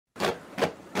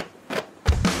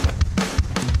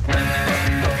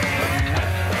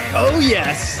Oh,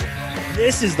 yes.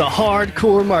 This is the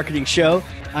Hardcore Marketing Show.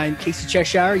 I'm Casey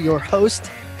Cheshire, your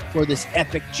host for this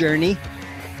epic journey.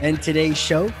 And today's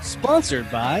show,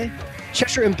 sponsored by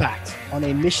Cheshire Impact, on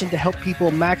a mission to help people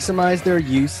maximize their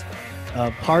use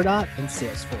of Pardot and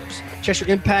Salesforce.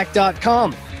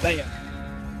 CheshireImpact.com. Bam.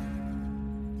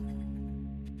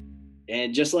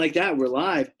 And just like that, we're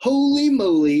live. Holy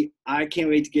moly. I can't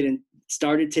wait to get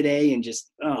started today and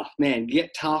just, oh man,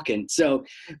 get talking. So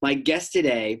my guest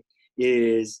today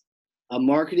is a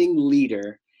marketing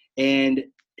leader, and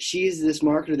she is this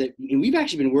marketer that, and we've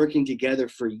actually been working together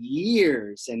for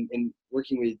years and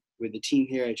working with the team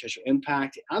here at Cheshire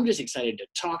Impact. I'm just excited to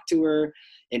talk to her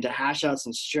and to hash out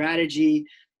some strategy.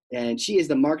 And she is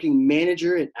the marketing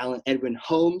manager at Allen Edwin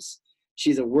Homes.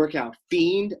 She's a workout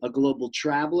fiend, a global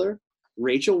traveler.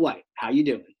 Rachel White, how you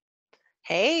doing?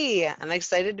 Hey, I'm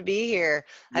excited to be here.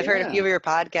 I've heard a few of your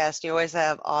podcasts. You always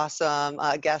have awesome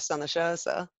guests on the show.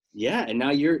 So yeah, and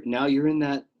now you're in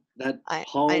that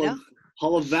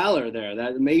hall of valor there,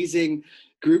 that amazing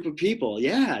group of people.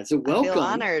 Yeah, so welcome. I feel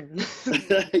honored.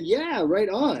 Yeah, right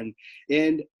on.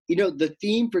 And you know, the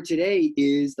theme for today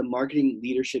is the marketing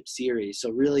leadership series.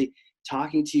 So really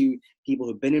talking to people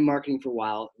who've been in marketing for a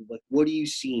while, like what are you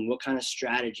seeing? What kind of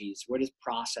strategies? Where does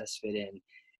process fit in?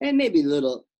 And maybe a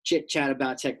little chit chat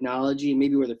about technology and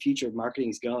maybe where the future of marketing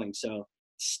is going. So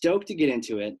stoked to get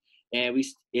into it. And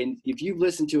if you've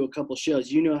listened to a couple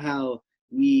shows, you know how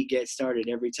we get started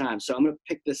every time. So I'm going to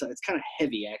pick this up. It's kind of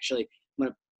heavy, actually. I'm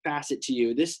going to pass it to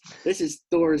you. This is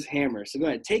Thor's hammer. So go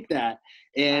ahead, take that.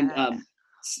 And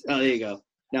there you go.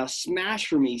 Now smash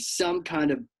for me some kind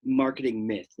of marketing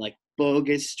myth, like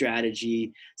bogus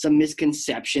strategy, some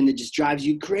misconception that just drives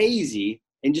you crazy,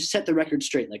 and just set the record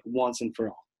straight like once and for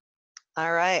all.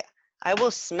 All right. I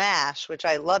will smash, which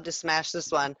I love to smash this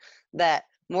one, that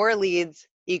more leads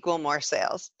equal more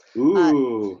sales.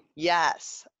 Ooh.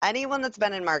 Yes. Anyone that's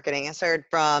been in marketing has heard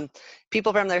from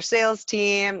people from their sales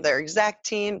team, their exec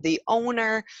team, the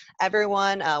owner,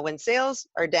 everyone. When sales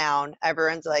are down,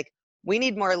 everyone's like, we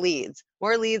need more leads.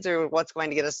 More leads are what's going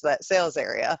to get us to that sales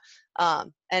area.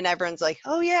 And everyone's like,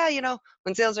 oh yeah,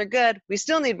 when sales are good, we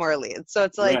still need more leads. So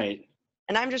it's like, right.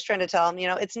 And I'm just trying to tell them,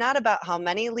 it's not about how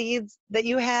many leads that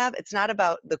you have. It's not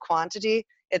about the quantity.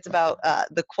 It's about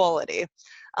the quality.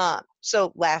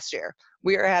 So last year,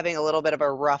 we were having a little bit of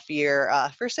a rough year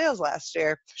for sales last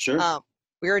year. Sure.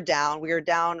 We were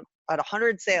down at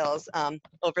 100 sales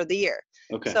over the year.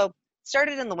 Okay. So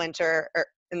started in the winter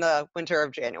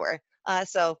of January.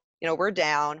 So we're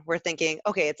down. We're thinking,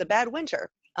 okay, it's a bad winter.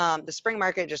 The spring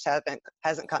market just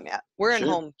hasn't come yet. We're in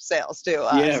home sales too.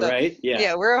 Right.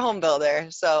 Yeah, we're a home builder.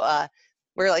 So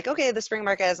we're like, okay, the spring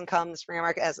market hasn't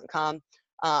come.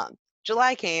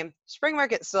 July came, spring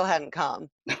market still hadn't come.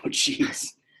 Oh, jeez.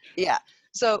 Yeah.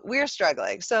 So we're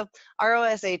struggling. So our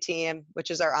OSA team, which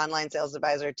is our online sales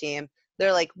advisor team,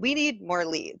 they're like, we need more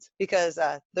leads because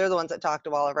they're the ones that talk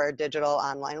to all of our digital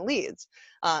online leads.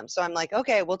 So I'm like,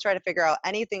 okay, we'll try to figure out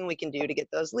anything we can do to get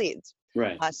those leads.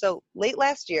 Right. So late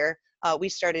last year, we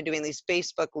started doing these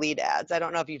Facebook lead ads. I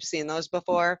don't know if you've seen those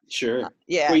before. Sure.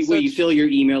 Yeah. Where you fill your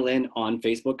email in on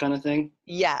Facebook kind of thing?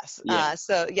 Yes. Yeah.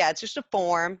 It's just a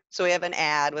form. So we have an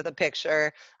ad with a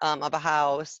picture of a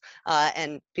house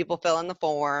and people fill in the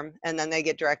form and then they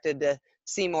get directed to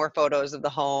see more photos of the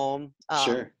home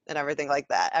and everything like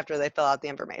that after they fill out the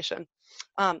information.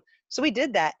 So we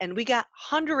did that and we got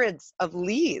hundreds of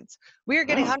leads. We are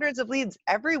getting hundreds of leads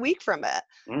every week from it,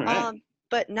 all right.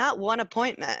 but not one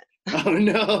appointment. Oh,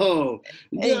 no.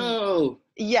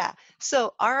 Yeah.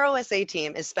 So our OSA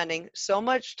team is spending so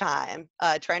much time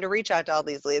trying to reach out to all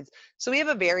these leads. So we have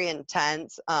a very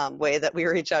intense way that we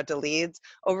reach out to leads.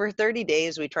 Over 30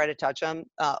 days, we try to touch them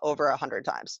over 100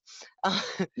 times.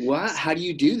 What? How do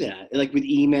you do that? Like with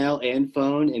email and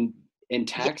phone and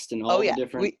text and all the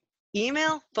different?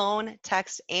 Email, phone,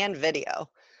 text, and video.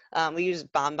 We use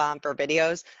BombBomb for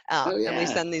videos. And we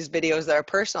send these videos that are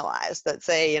personalized that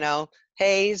say,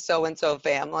 hey, so-and-so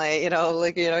family,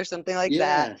 something like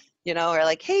that, or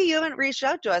like, hey, you haven't reached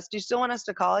out to us. Do you still want us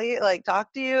to call you,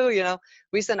 talk to you?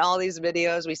 We send all these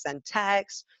videos, we send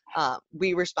text,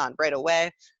 we respond right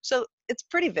away. So it's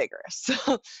pretty vigorous.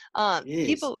 So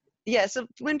so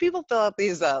when people fill out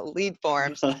these lead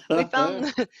forms, we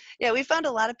found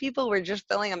a lot of people were just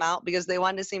filling them out because they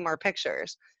wanted to see more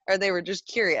pictures or they were just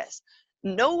curious.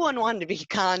 No one wanted to be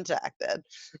contacted.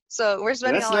 So we're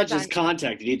spending That's all not our time. just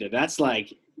contacted either. That's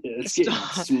like, it's getting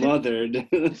smothered.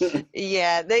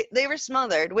 Yeah, they were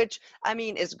smothered, which I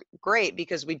mean is great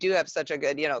because we do have such a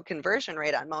good, conversion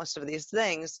rate on most of these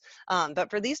things. But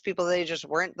for these people, they just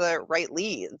weren't the right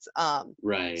leads.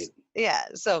 Right. Yeah.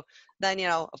 So then,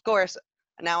 of course,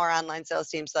 now our online sales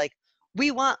team's like, we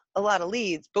want a lot of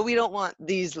leads, but we don't want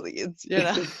these leads, you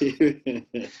know? It's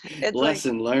like,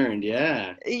 Lesson learned.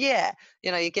 Yeah. yeah,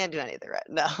 you know, you can't do anything right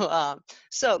now.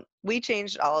 So we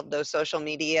changed all of those social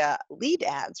media lead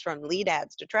ads from lead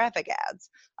ads to traffic ads.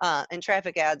 And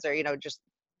traffic ads are, you know, just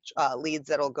leads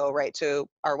that'll go right to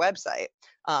our website,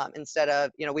 instead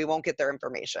of, you know, we won't get their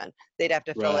information. They'd have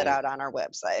to fill it Right. out on our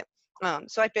website.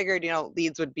 So I figured, you know,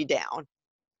 leads would be down.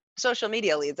 Social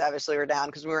media leads obviously were down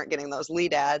because we weren't getting those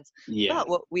lead ads. Yeah. But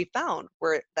what we found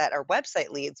were that our website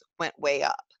leads went way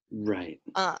up. Right.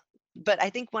 Uh, but I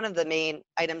think one of the main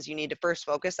items you need to first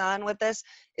focus on with this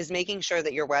is making sure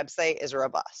that your website is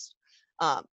robust,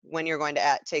 when you're going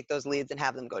to take those leads and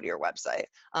have them go to your website.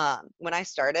 When I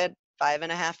started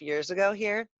 5.5 years ago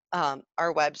here,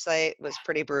 our website was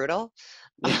pretty brutal.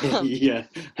 Yeah,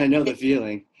 I know the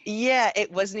feeling. Yeah,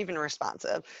 it wasn't even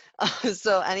responsive.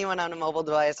 So anyone on a mobile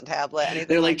device, a tablet, anything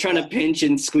They're like like trying that. to pinch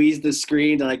and squeeze the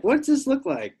screen. They're like, what's this look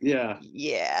like? Yeah.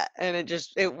 Yeah, and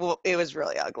it was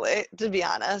really ugly, to be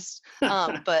honest.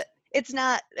 But it's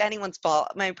not anyone's fault.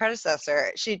 My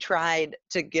predecessor, she tried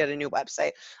to get a new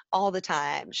website all the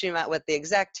time. She met with the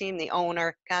exec team, the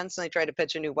owner, constantly tried to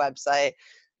pitch a new website.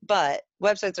 But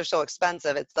websites are so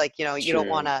expensive. It's like, you know, you don't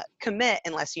want True. to commit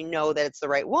unless you know that it's the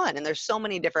right one. And there's so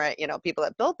many different, you know, people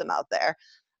that built them out there.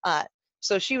 Uh,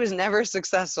 so she was never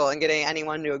successful in getting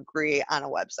anyone to agree on a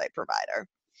website provider.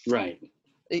 Right.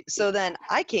 So then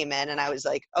I came in and I was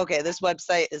like, okay, this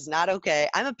website is not okay.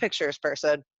 I'm a pictures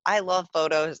person. I love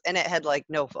photos, and it had like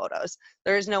no photos.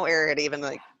 There is no area to even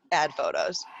like add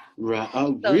photos. Right.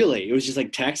 Oh, So really? It was just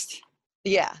like text?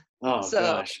 yeah. Oh, So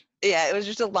gosh. yeah, it was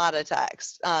just a lot of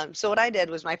text. So what I did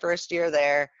was my first year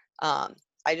there,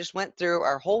 I just went through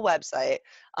our whole website,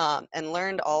 and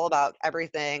learned all about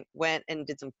everything. Went and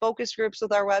did some focus groups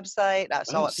with our website.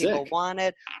 Saw Oh, what people sick.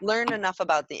 wanted. Learned enough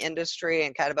about the industry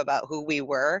and kind of about who we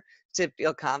were to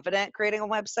feel confident creating a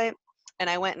website. And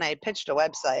I went and I pitched a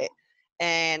website.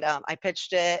 And I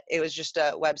pitched it. It was just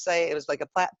a website. It was like a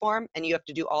platform, and you have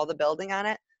to do all the building on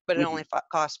it, but it only Mhm.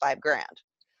 costs $5,000.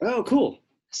 Oh, cool.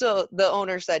 So the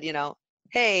owner said, you know,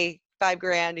 hey,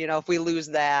 $5,000, you know, if we lose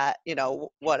that, you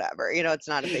know, whatever, you know, it's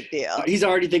not a big deal. He's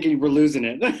already thinking we're losing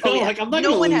it. Oh yeah. Like, I'm not No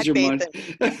going to one lose had your faith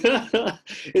money. in me.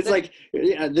 It's like,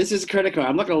 yeah, this is credit card.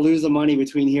 I'm not going to lose the money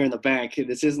between here and the bank.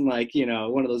 This isn't like, you know,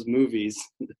 one of those movies.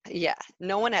 Yeah.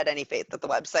 No one had any faith that the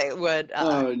website would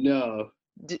Oh, no.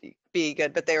 be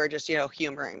good, but they were just, you know,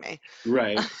 humoring me.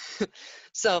 Right.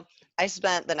 So I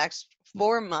spent the next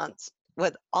 4 months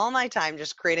with all my time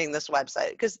just creating this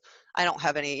website because I don't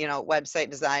have any, you know, website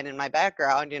design in my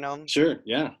background, you know, Sure.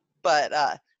 Yeah. but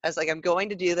I was like, I'm going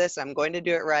to do this. I'm going to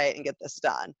do it right and get this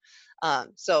done.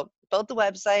 So built the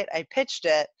website. I pitched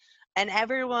it, and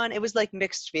everyone, it was like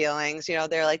mixed feelings. You know,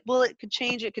 they're like, well, it could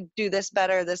change. It could do this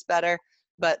better,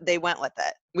 but they went with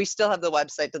it. We still have the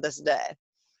website to this day.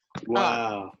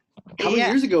 Wow. How many Yeah,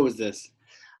 years ago was this?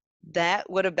 that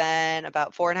would have been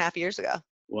about 4.5 years ago.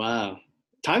 Wow.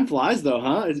 Time flies though,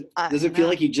 huh? I Does it feel know.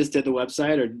 like you just did the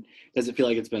website, or does it feel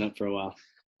like it's been up for a while?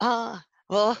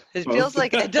 Well, it Both. feels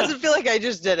like it doesn't feel like I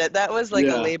just did it. That was like a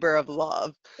Yeah. labor of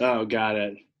love. Oh, got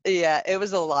it. Yeah, it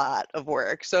was a lot of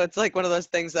work. So it's like one of those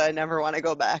things that I never want to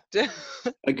go back to.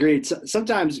 Agreed.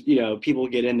 Sometimes, you know, people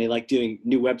get in, they like doing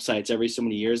new websites every so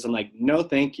many years. I'm like, no,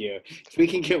 thank you. If we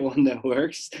can get one that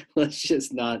works, let's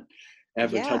just not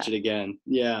ever Yeah. touch it again.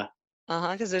 Yeah.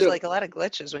 Because there's So, like a lot of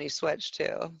glitches when you switch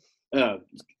too. uh,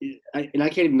 I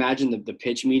can't imagine the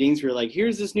pitch meetings where like,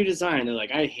 here's this new design. And they're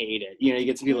like, I hate it. You know, you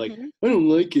get some people like, Hmm. I don't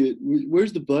like it.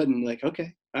 Where's the button? Like,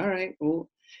 okay, all right. Well,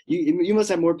 you must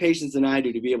have more patience than I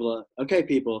do to be able to, okay,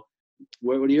 people,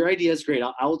 what are your ideas? Great.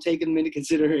 I will take them into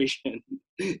consideration.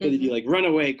 And then you Hmm. like run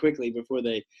away quickly before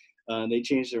they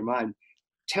change their mind.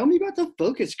 Tell me about the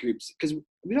focus groups, because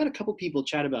we've had a couple people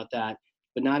chat about that,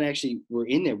 but not actually were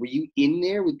in there. Were you in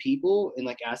there with people and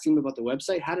like asking them about the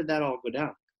website? How did that all go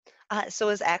down? So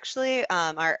it's actually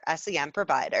our SEM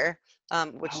provider,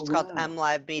 which Oh, is called wow. M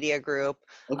Live Media Group.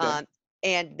 Okay. Um,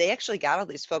 and they actually got all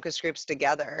these focus groups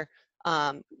together,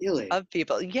 Really? of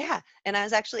people. Yeah. And I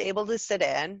was actually able to sit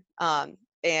in,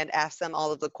 and ask them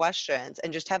all of the questions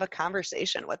and just have a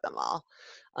conversation with them all,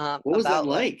 What was that about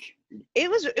like, like? it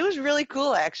was really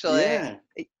cool actually. Yeah.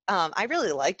 I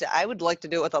really liked it. I would like to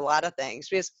do it with a lot of things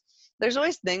because there's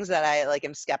always things that I like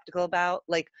am skeptical about.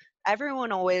 Like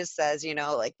everyone always says, you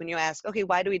know, like when you ask, okay,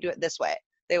 why do we do it this way?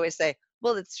 They always say,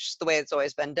 well, it's just the way it's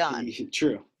always been done.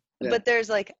 True. Yeah. But there's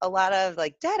like a lot of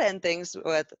like dead end things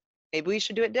with maybe we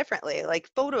should do it differently, like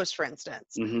photos, for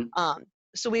instance. Hmm. Um,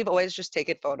 so we've always just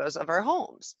taken photos of our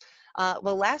homes.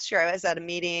 Well, last year I was at a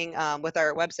meeting with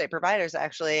our website providers.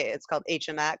 Actually, it's called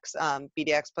HMX.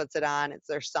 BDX puts it on. It's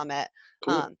their summit.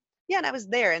 Cool. Yeah, and I was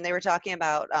there, and they were talking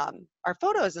about our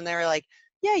photos, and they were like,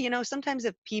 "Yeah, sometimes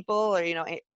if people or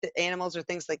animals or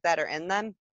things like that are in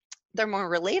them, they're more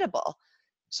relatable."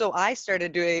 So I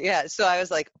started doing, yeah. So I was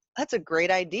like, "That's a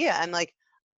great idea." I'm like,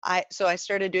 so I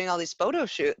started doing all these photo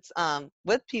shoots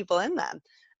with people in them.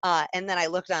 And then I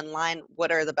looked online,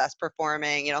 what are the best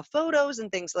performing, photos and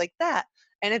things like that.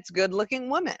 And it's good looking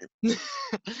women.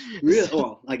 Really? So,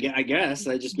 Well, I guess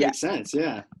that just yeah. makes sense.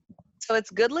 Yeah. So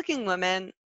it's good looking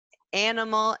women, and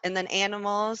then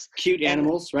animals. Cute And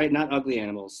animals, right? Not ugly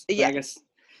animals. But yeah, I guess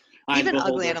eye of the even ugly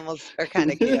beholder. animals are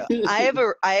kind of cute. I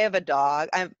have a dog.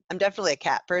 I'm definitely a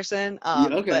cat person. Yeah,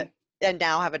 But okay. and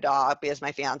now have a dog because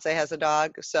my fiance has a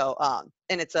dog. So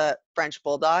and it's a French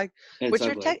bulldog, And it's which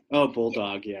are ugly. Oh,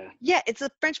 bulldog, yeah. yeah, it's a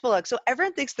French bulldog. So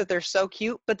everyone thinks that they're so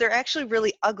cute, but they're actually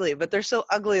really ugly. But they're so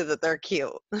ugly that they're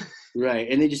cute. Right.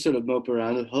 And they just sort of mope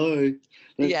around and, hi.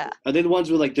 Yeah. Are they the ones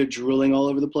where like they're drooling all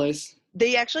over the place?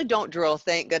 They actually don't drool,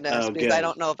 thank goodness, Oh, because I good.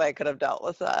 don't know if I could have dealt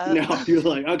with that. No, you're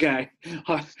like, okay,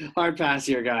 hard pass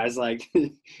here, guys. Like, do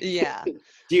Yeah.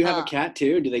 you have a cat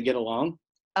too? Do they get along?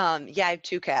 Yeah, I have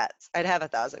 2 cats. I'd have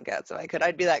 1,000 cats if I could.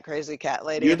 I'd be that crazy cat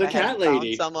lady You're if the I hadn't cat found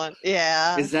lady. someone.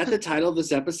 Yeah. Is that the title of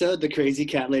this episode? The Crazy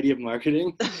Cat Lady of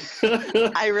Marketing?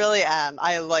 I really am.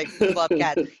 I love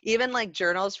cats. Even like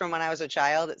journals from when I was a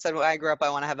child, it said when I grew up I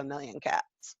want to have 1,000,000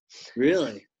 cats.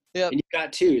 Really? Yep. And you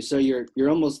got 2, so you're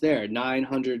almost there.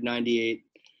 998,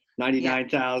 Yeah.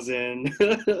 99,000.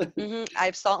 I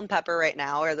have Salt and Pepper right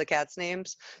now are the cats'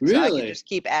 names. So I can Really? just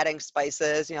keep adding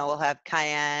spices. We'll have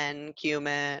cayenne,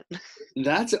 cumin,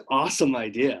 That's an awesome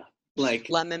idea. Like,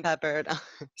 lemon pepper.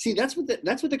 see, that's what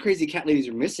the crazy cat ladies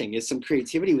are missing is some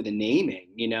creativity with the naming.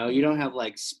 You don't have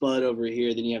like Spud over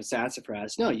here, then you have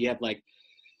sassafras. No, you have like,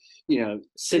 Yeah.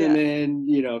 cinnamon,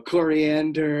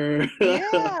 coriander.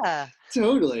 Yeah.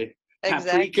 Totally.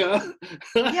 Exactly. Paprika.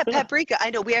 Yeah, paprika. I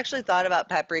know we actually thought about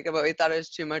paprika, but we thought it was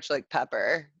too much like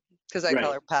pepper because I call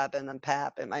Right. her Pep and then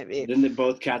Pap. It might be. Then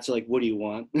both cats are like, what do you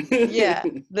want? Yeah,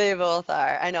 they both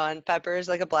are. I know. And Pepper is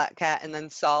like a black cat, and then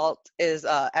Salt is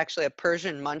actually a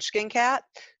Persian Munchkin cat.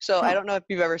 So I Huh. don't know if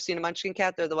you've ever seen a Munchkin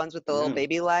cat. They're the ones with the little No.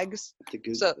 baby legs. I have to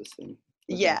Google So this thing.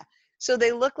 Okay. yeah. So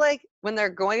they look like when they're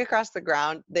going across the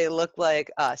ground, they look like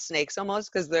snakes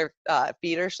almost because their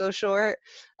feet are so short.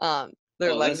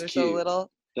 Their Oh, legs that's are so cute.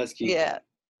 little. That's cute. Yeah.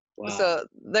 Wow. So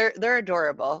they're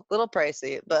adorable, a little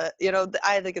pricey, but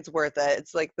I think it's worth it.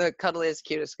 It's like the cuddliest,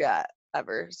 cutest cat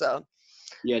ever. So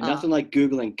Yeah, uh, nothing like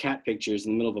Googling cat pictures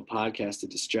in the middle of a podcast to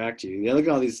distract you. Yeah, look at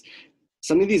all these.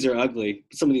 Some of these are ugly,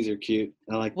 but some of these are cute.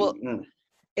 I like well, them.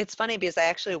 it's funny because I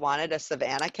actually wanted a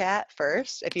Savannah cat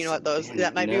first. If you know what those, Savannah.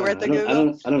 that might be No, worth I a don't. I Google.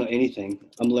 don't. I don't know anything.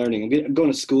 I'm learning. I'm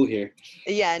going to school here.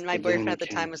 Yeah, and my boyfriend Savannah at the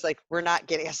cat. time was like, "We're not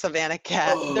getting a Savannah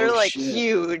cat. Oh They're like shit!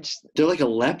 huge." They're like a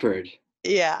leopard.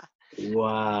 Yeah.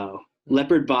 Wow.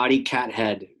 Leopard body, cat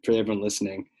head. For everyone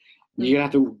listening, you're Mhm. gonna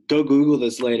have to go Google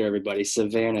this later, everybody.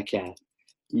 Savannah cat.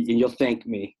 And you'll thank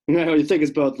me. You think us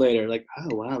both later. Like,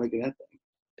 oh wow, look at that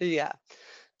thing. Yeah.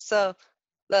 So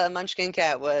the Munchkin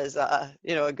cat was, a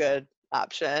good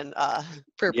option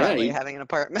for Yeah, probably having an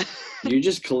apartment. you're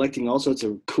just collecting all sorts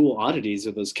of cool oddities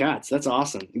with those cats. That's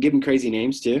awesome. And give them crazy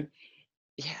names too.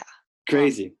 Yeah. Well,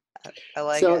 Crazy. I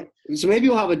like it. So maybe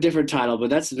we'll have a different title, but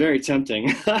that's very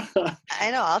tempting. I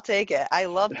know, I'll take it. I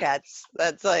love cats.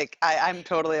 That's like I'm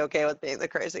totally okay with being the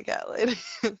crazy cat lady.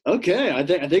 Okay, I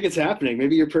think it's happening.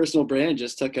 Maybe your personal brand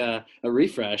just took a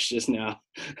refresh just now.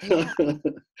 Yeah. You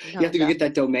No, have to go get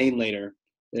that domain later,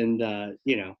 and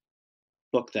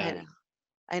book I that. know.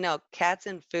 I know. Cats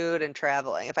and food and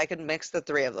traveling. If I could mix the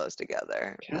 3 of those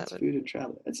together, that Cats, would. food, and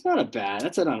travel. That's not a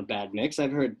bad mix.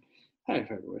 I've heard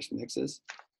worse mixes.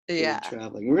 Food and Yeah.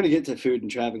 traveling. We're gonna get to food and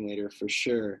traveling later for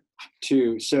sure,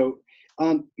 too. So,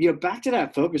 back to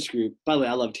that focus group. By the way,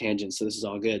 I love tangents, so this is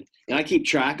all good. And I keep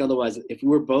track. Otherwise, if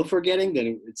we're both forgetting,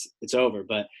 then it's over.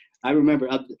 But I remember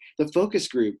the focus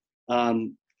group.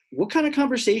 What kind of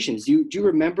conversations do you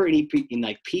remember? Any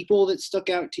like people that stuck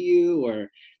out to you, or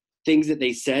things that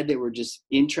they said that were just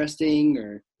interesting,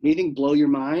 or anything blow your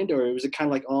mind, or was it kind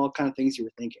of like all kind of things you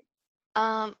were thinking?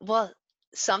 Well,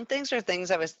 some things are things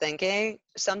I was thinking.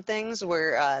 Some things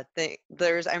were I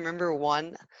remember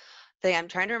one thing. I'm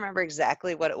trying to remember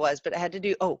exactly what it was, but it had to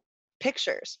do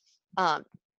pictures. Um,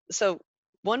 so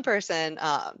one person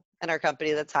in our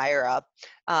company that's higher up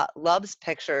loves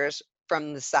pictures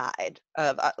from the side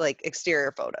of like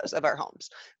exterior photos of our homes.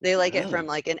 They like it from Oh,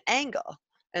 like an angle,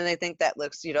 and they think that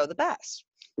looks the best.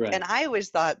 right. And I always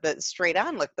thought that straight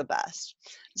on looked the best.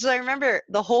 So I remember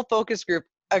the whole focus group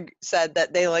said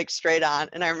that they like straight on,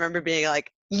 and I remember being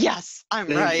like, yes, I'm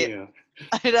Thank right. you.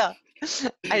 I know.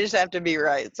 I just have to be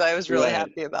right. So I was really Right.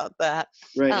 happy about that.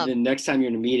 Right. And then next time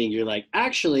you're in a meeting, you're like,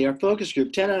 actually, our focus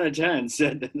group 10 out of 10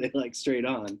 said that they like straight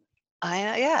on.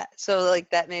 Yeah. So like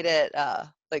that made it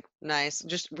like nice.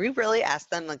 Just we really asked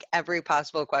them like every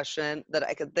possible question that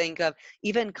I could think of,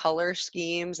 even color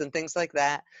schemes and things like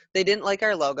that. They didn't like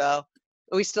our logo.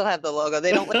 We still have the logo.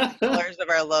 They don't like the colors of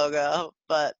our logo,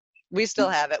 but we still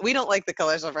have it. We don't like the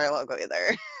colors of our logo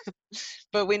either.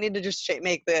 But we need to just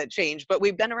make the change. But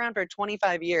we've been around for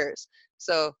 25 years.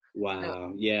 So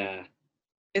Wow. Yeah.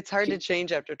 it's hard to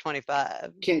change after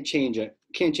 25. Can't change it.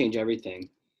 Can't change everything.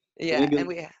 Yeah, and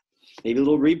Maybe a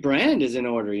little rebrand is in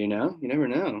order, you know? You never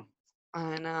know.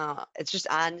 I know. It's just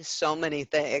on so many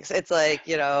things. It's like,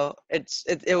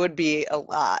 it would be a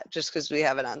lot just because we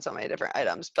have it on so many different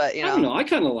items. But, I don't know. I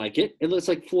kind of like it. It looks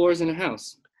like floors in a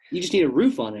house. You just need a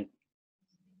roof on it.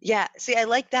 Yeah, see, I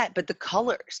like that, but the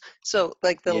colors. So,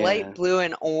 like the light blue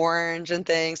and orange and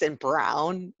things and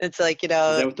brown. It's like, Is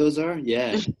that what those are?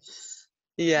 Yeah.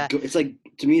 Yeah. It's like,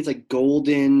 to me, it's like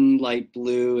golden, light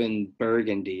blue, and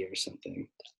burgundy or something.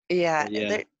 Yeah.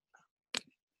 Yeah.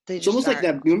 They It's just almost like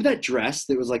that. Remember that dress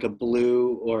that was like a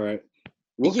blue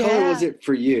what color was it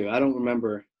for you? I don't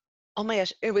remember. Oh my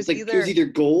gosh. It was either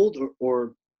gold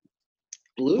or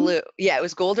blue? Blue. Yeah, it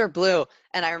was gold or blue.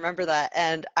 And I remember that.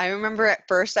 And I remember at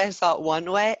first I saw it one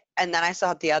way and then I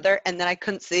saw it the other and then I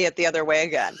couldn't see it the other way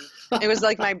again. It was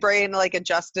like my brain like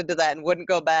adjusted to that and wouldn't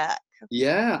go back.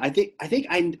 Yeah,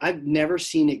 I've never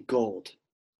seen it gold.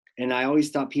 And I always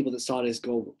thought people that saw it as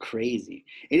gold were crazy.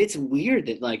 And it's weird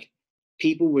that like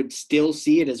people would still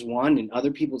see it as one and other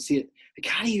people see it.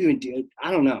 Like, how do you even do it?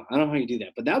 I don't know. I don't know how you do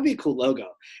that. But that would be a cool logo.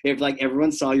 If like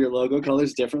everyone saw your logo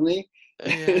colors differently.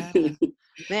 Yeah.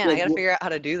 Man, like, I gotta figure out how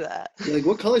to do that. Like,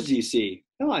 what colors do you see?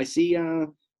 Oh, I see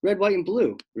red, white, and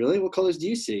blue. Really? What colors do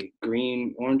you see?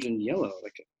 Green, orange, and yellow.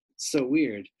 Like, it's so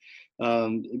weird.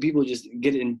 People just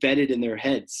get it embedded in their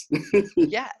heads.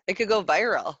 Yeah, it could go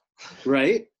viral.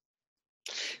 Right?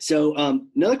 So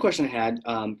another question I had,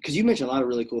 because you mentioned a lot of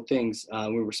really cool things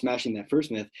when we were smashing that first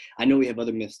myth. I know we have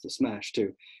other myths to smash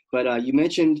too. But you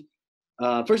mentioned,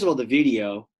 first of all, the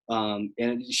video.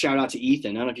 And shout out to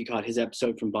Ethan. I don't know if you caught his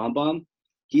episode from Bomb Bomb.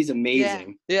 He's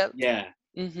amazing. Yeah. Yep. Yeah.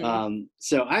 Mm-hmm.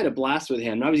 So I had a blast with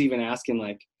him. I was even asking,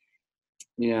 like,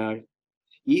 I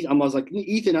was like,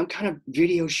 Ethan, I'm kind of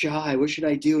video shy. What should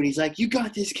I do? And he's like, you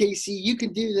got this, Casey. You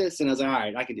can do this. And I was like, all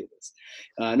right, I can do this.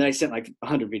 And then I sent like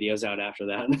 100 videos out after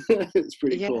that. It was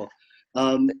pretty cool.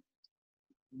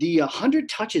 The 100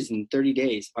 touches in 30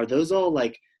 days, are those all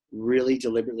like really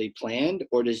deliberately planned,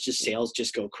 or does just sales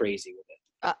just go crazy with it?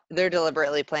 They're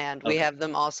deliberately planned. Okay. We have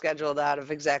them all scheduled out of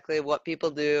exactly what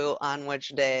people do on which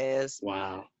days.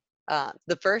 Wow.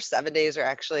 The first 7 days are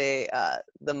actually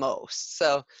the most.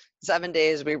 So 7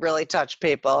 days, we really touch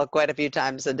people quite a few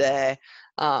times a day.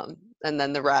 And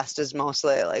then the rest is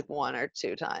mostly like 1 or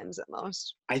 2 times at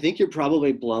most. I think you're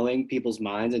probably blowing people's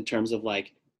minds in terms of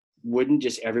like, wouldn't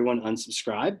just everyone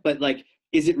unsubscribe? But like,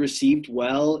 is it received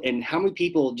well? And how many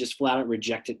people just flat out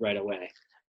reject it right away?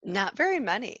 Not very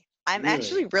many. I'm Really?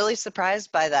 actually really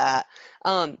surprised by that.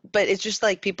 But it's just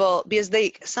like people, because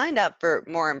they signed up for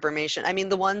more information. I mean,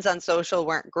 the ones on social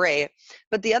weren't great,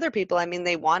 but the other people, I mean,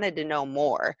 they wanted to know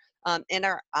more. And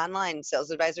our online sales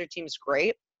advisor team's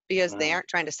great because they aren't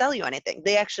trying to sell you anything.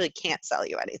 They actually can't sell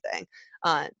you anything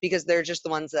because they're just the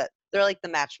ones that, they're like the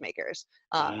matchmakers.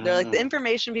 They're like the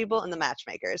information people and the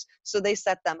matchmakers. So they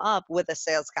set them up with a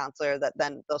sales counselor that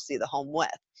then they'll see the home with.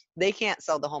 They can't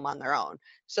sell the home on their own.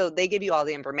 So they give you all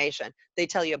the information. They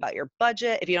tell you about your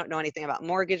budget. If you don't know anything about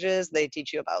mortgages, they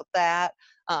teach you about that,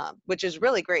 which is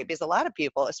really great because a lot of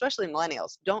people, especially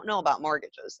millennials, don't know about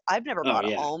mortgages. I've never bought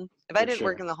a home. If I didn't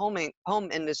work in the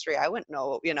home industry, I wouldn't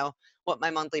know, what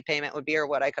my monthly payment would be or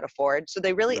what I could afford. So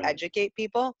they really educate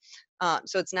people.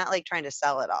 So it's not like trying to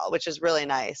sell it all, which is really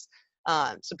nice.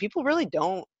 So people really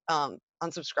don't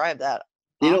unsubscribe that.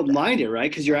 They don't mind it, right?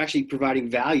 Because you're actually providing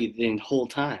value the whole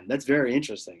time. That's very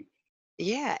interesting.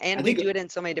 Yeah, and we do it in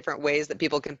so many different ways that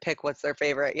people can pick what's their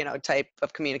favorite, type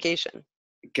of communication.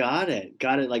 Got it.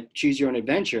 Like choose your own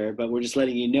adventure, but we're just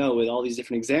letting you know with all these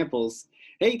different examples.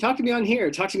 Hey, talk to me on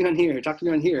here. Talk to me on here. Talk to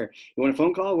me on here. You want a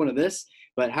phone call? One of this?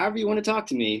 But however you want to talk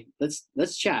to me,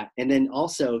 let's chat. And then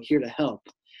also here to help.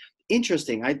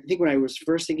 Interesting. I think when I was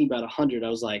first thinking about 100, I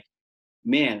was like,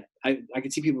 man, I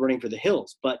could see people running for the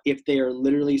hills. But if they are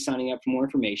literally signing up for more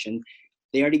information,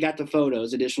 they already got the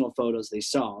photos, additional photos they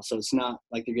saw. So it's not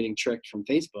like they're getting tricked from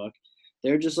Facebook.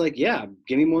 They're just like, yeah,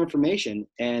 give me more information.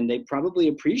 And they probably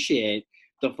appreciate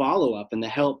the follow-up and the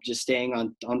help just staying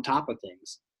on top of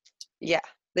things. Yeah,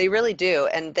 They really do.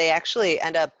 And they actually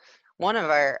end up, one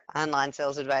of our online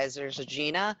sales advisors,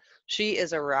 Gina, she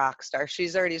is a rock star.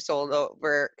 She's already sold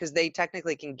over, because they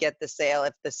technically can get the sale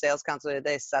if the sales counselor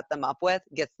they set them up with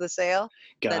gets the sale,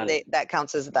 then that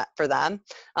counts as that for them.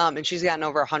 And she's gotten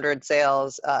over 100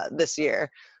 sales this year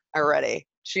already.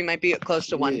 She might be close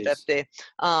to 150.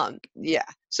 Yeah.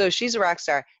 So she's a rock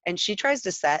star, and she tries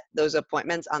to set those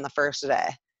appointments on the first day,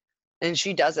 and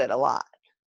she does it a lot.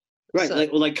 Right. So,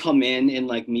 like come in and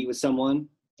like meet with someone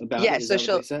about it. Is so that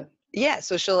what they said? Yeah,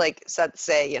 so she'll like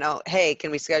say, hey,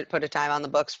 can we put a time on the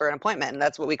books for an appointment? And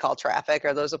that's what we call traffic,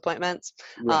 or those appointments.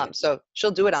 Right. So she'll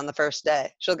do it on the first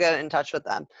day. She'll get in touch with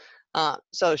them.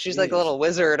 So she's like a little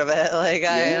wizard of it. Like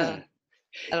I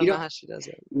don't know how she does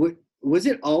it. Was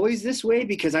it always this way?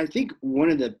 Because I think one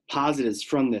of the positives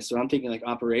from this, so I'm thinking like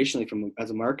operationally as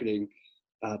a marketing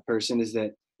person, is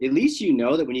that at least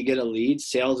that when you get a lead,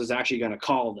 sales is actually going to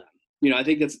call them. I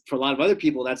think that's, for a lot of other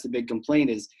people, that's the big complaint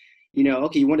is,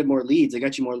 okay, you wanted more leads. I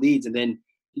got you more leads. And then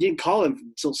you didn't call them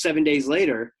until 7 days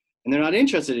later, and they're not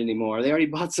interested anymore. They already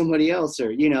bought somebody else,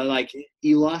 or, like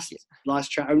you lost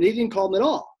track. I mean, they didn't call them at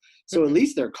all. So at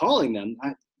least they're calling them.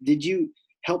 Did you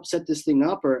help set this thing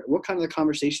up, or what kind of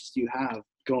conversations do you have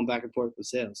going back and forth with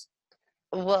sales?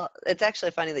 Well, it's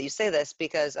actually funny that you say this,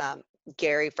 because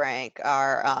Gary Frank,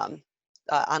 our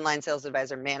online sales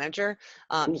advisor manager,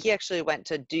 he actually went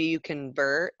to Do You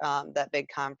Convert, that big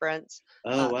conference.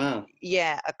 Oh, wow.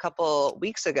 Yeah, a couple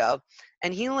weeks ago.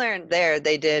 And he learned there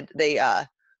they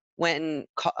went and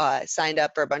signed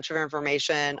up for a bunch of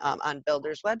information on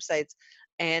builders' websites.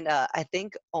 And I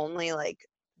think only like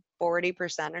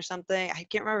 40% or something. I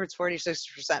can't remember if it's 40 or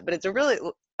 60%, but it's a really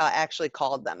actually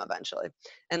called them eventually.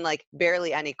 And like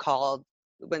barely any called,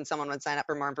 when someone would sign up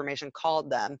for more information,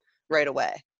 called them right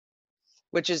away,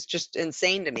 which is just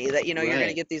insane to me that, you're going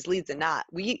to get these leads and not.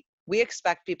 We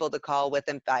expect people to call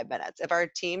within 5 minutes. If our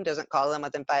team doesn't call them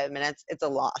within 5 minutes, it's a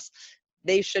loss.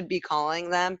 They should be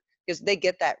calling them, because they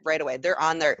get that right away. They're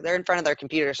in front of their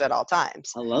computers at all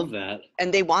times. I love that.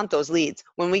 And they want those leads.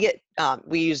 When we get,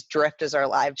 we use Drift as our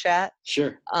live chat.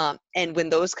 Sure. And when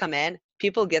those come in,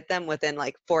 people get them within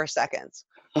like 4 seconds.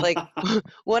 Like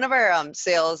one of our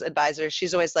sales advisors,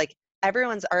 she's always like,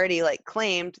 everyone's already like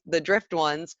claimed the Drift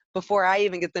ones before I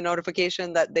even get the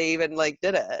notification that they even like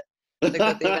did it. Like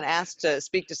that they even asked to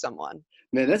speak to someone.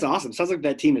 Man, that's awesome. Sounds like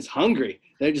that team is hungry.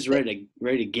 They're just ready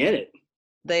to get it.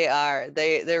 They are.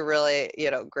 They're really,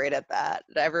 great at that.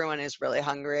 Everyone is really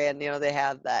hungry, and they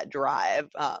have that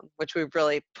drive, which we've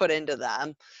really put into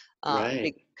them,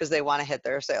 because they want to hit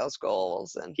their sales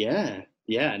goals. And yeah,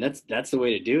 and that's the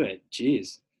way to do it.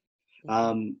 Jeez.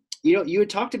 You had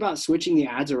talked about switching the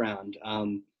ads around,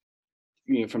 from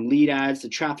lead ads to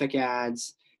traffic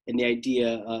ads, and the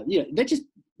idea, that just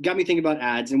got me thinking about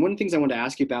ads. And one of the things I wanted to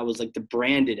ask you about was like the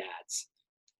branded ads.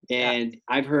 And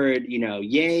I've heard,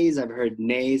 yays, I've heard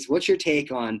nays. What's your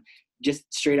take on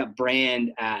just straight up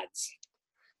brand ads?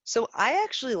 So I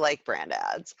actually like brand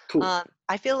ads. Cool.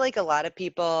 I feel like a lot of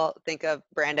people think of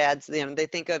brand ads, they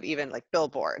think of even like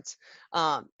billboards.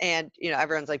 And,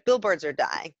 everyone's like, billboards are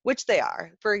dying, which they are.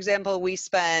 For example, we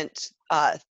spent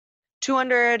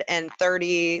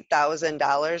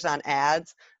 $230,000 on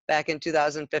ads back in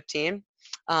 2015.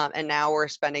 And now we're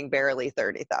spending barely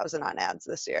 $30,000 on ads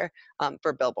this year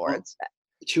for billboards.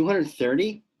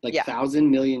 230? Like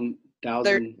 1,000, million,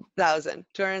 1,000?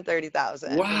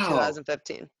 230,000 wow. In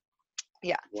 2015.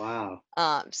 Yeah. Wow.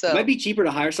 So it might be cheaper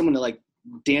to hire someone to like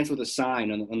dance with a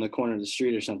sign on the corner of the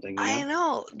street or something. I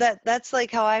know that's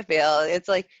like how I feel. It's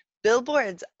like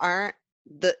billboards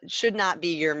should not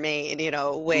be your main,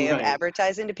 way of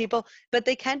advertising to people, but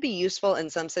they can be useful in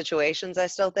some situations. I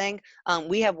still think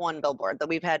we have one billboard that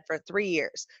we've had for 3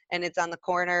 years, and it's on the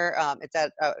corner. It's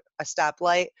at a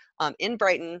stoplight in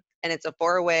Brighton, and it's a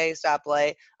 4-way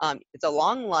stoplight. It's a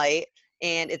long light,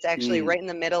 and it's actually right in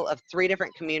the middle of 3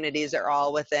 different communities that are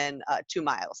all within 2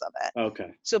 miles of it.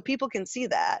 Okay. So people can see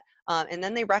that. And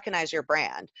then they recognize your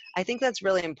brand. I think that's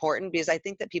really important, because I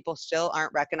think that people still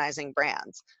aren't recognizing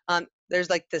brands. There's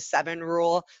like the 7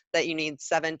 rule that you need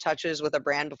 7 touches with a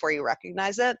brand before you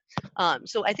recognize it.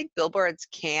 So I think billboards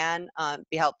can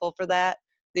be helpful for that.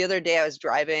 The other day I was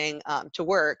driving to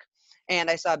work, and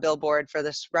I saw a billboard for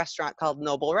this restaurant called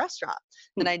Noble Restaurant,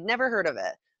 and I'd never heard of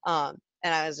it.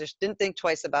 And I didn't think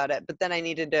twice about it, but then I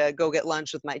needed to go get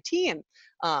lunch with my team.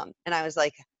 And I was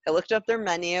like, I looked up their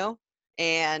menu,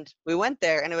 and we went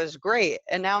there, and it was great.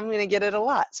 And now I'm going to get it a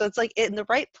lot. So it's like in the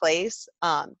right place,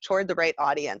 toward the right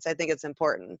audience. I think it's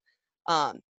important.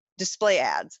 Display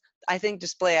ads. I think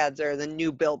display ads are the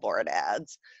new billboard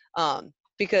ads,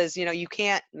 because, you know, you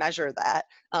can't measure that.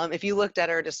 If you looked at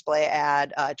our display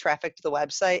ad traffic to the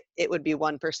website, it would be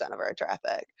 1% of our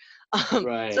traffic. So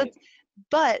Right.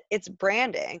 but it's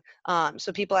branding.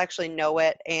 So people actually know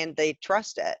it and they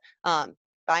trust it.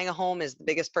 Buying a home is the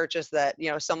biggest purchase that,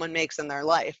 you know, someone makes in their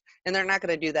life, and they're not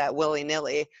going to do that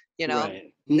willy-nilly. You know,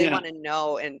 Right. they Yeah. want to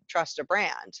know and trust a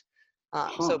brand.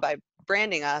 So Huh. by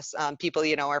branding us, people,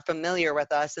 you know, are familiar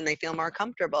with us and they feel more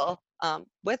comfortable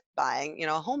with buying, you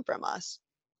know, a home from us.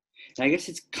 And I guess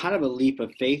it's kind of a leap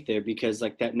of faith there because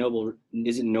like that Noble,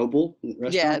 is it Noble Yeah,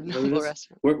 restaurant? Is that what it Noble is?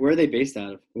 Restaurant Where are they based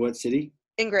out of? What city?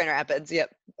 in Grand Rapids.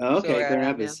 Yep. Oh, So okay, where Grand I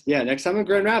am, yeah. Rapids. Yeah, next time in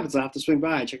Grand Rapids, I'll have to swing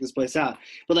by and check this place out.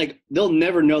 But like, they'll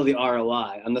never know the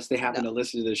ROI unless they happen No. to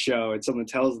listen to the show and someone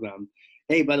tells them,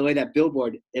 "Hey, by the way, that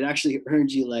billboard, it actually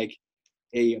earned you like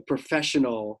a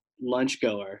professional lunch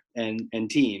goer and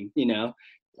team." You know,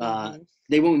 uh, Hmm.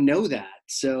 they won't know that.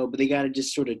 So, but they got to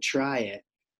just sort of try it.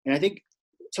 And I think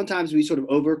sometimes we sort of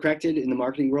overcorrected in the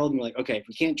marketing world, and we're like, okay, if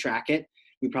we can't track it,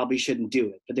 we probably shouldn't do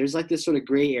it. But there's like this sort of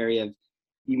gray area of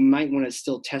you might want to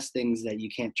still test things that you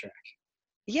can't track.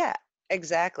 Yeah,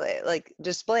 exactly. Like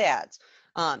display ads.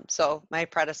 So my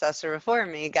predecessor before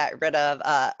me got rid of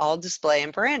all display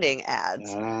and branding ads.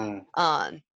 Ah,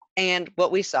 Um, and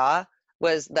what we saw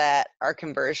was that our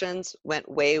conversions went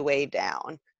way, way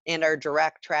down, and our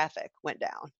direct traffic went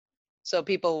down. So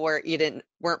people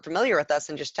weren't familiar with us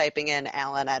and just typing in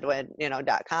Alan Edwin, you know,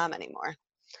 .com anymore,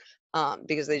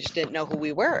 because they just didn't know who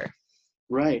we were.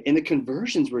 right. And the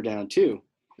conversions were down too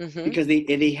Hmm. because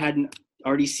they hadn't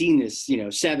already seen this,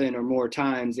 7 or more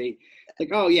times. They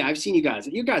like, oh yeah, I've seen you guys.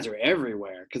 You guys are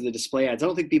everywhere because the display ads. I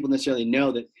don't think people necessarily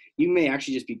know that you may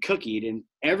actually just be cookied and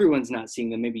everyone's not seeing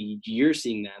them. Maybe you're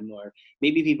seeing them, or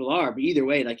maybe people are. But either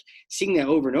way, like seeing that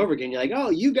over and over again, you're like, oh,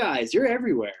 you guys, you're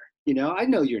everywhere. I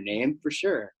know your name for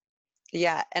sure.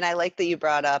 Yeah, and I like that you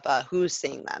brought up who's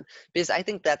seeing them, because I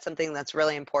think that's something that's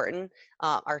really important.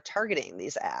 Are targeting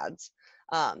these ads,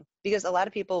 because a lot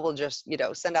of people will just, you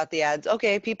know, send out the ads.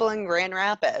 Okay, people in Grand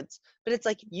Rapids, but it's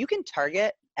like you can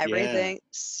target Yeah. everything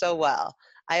so well.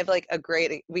 I have like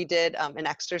we did an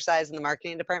exercise in the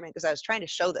marketing department because I was trying to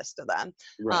show this to them,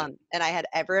 Right. and I had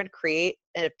everyone create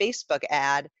a Facebook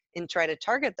ad and try to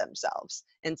target themselves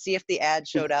and see if the ad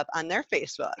showed up on their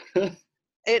Facebook.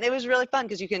 It was really fun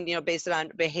because you can, you know, base it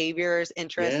on behaviors,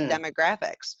 interests, Yeah.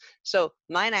 demographics. So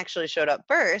mine actually showed up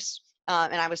first,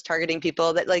 and I was targeting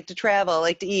people that like to travel,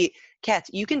 like to eat.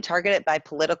 Cats, you can target it by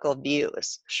political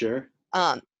views. Sure.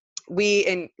 Um, we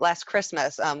in last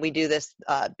Christmas, we do this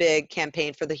big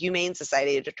campaign for the Humane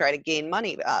Society to try to gain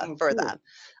money Oh, for cool.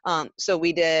 them. So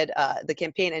we did the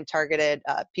campaign and targeted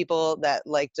people that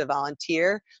like to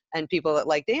volunteer and people that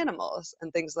liked animals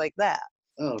and things like that.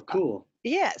 Oh, Uh, cool.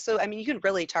 yeah, so I mean, you can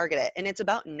really target it, and it's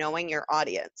about knowing your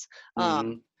audience.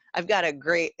 Hmm. I've got a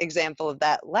great example of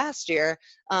that last year.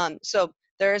 So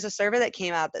there is a survey that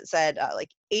came out that said like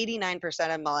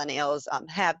 89% of millennials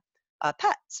have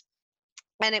pets,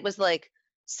 and it was like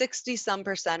 60 some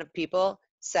percent of people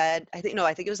said, I think, no,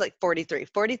 I think it was like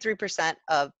 43%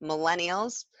 of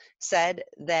millennials said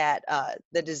that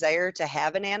the desire to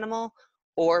have an animal,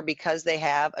 or because they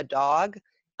have a dog,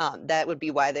 that would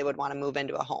be why they would want to move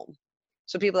into a home.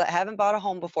 So people that haven't bought a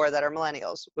home before that are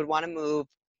millennials would want to move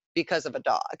because of a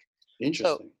dog. So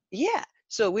Interesting. yeah,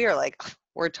 so we are like,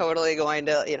 we're totally going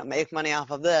to, you know, make money off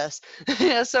of this.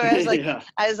 So Yeah.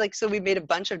 I was like, so we made a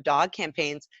bunch of dog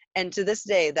campaigns, and to this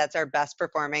day, that's our best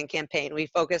performing campaign. We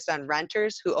focused on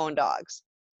renters who own dogs,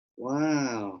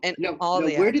 Wow. and all Now,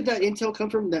 the where ads did are that so. intel come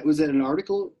from? That was it an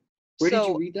article? Where did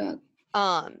you So read that?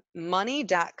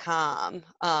 money.com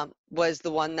was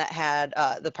the one that had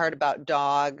the part about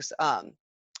dogs,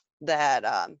 that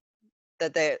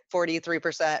that the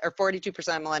 43% or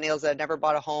 42% of millennials that had never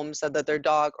bought a home said that their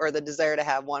dog or the desire to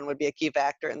have one would be a key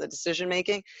factor in the decision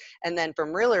making. And then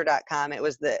from realtor.com,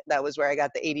 that was where I got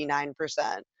the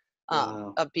 89%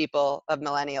 Wow. of people, of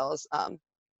millennials,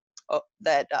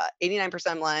 that 89%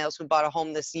 of millennials who bought a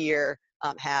home this year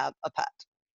have a pet.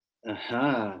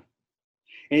 Uh-huh.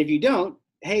 And if you don't,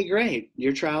 hey, great.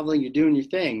 You're traveling, you're doing your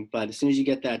thing. But as soon as you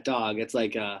get that dog, it's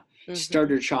like a Hmm.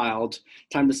 starter child.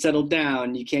 Time to settle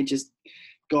down. You can't just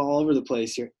go all over the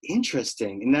place. You're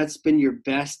interesting. And that's been your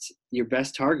best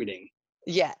targeting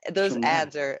Yeah, those from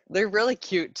that. ads they're really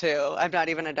cute too. I'm not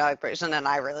even a dog person and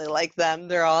I really like them.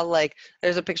 They're all like,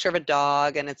 there's a picture of a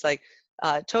dog and it's like,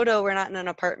 Toto, we're not in an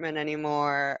apartment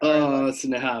anymore, Oh,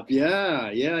 snap. Yeah,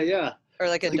 yeah, yeah. or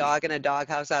like It's a like dog in a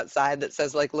doghouse outside that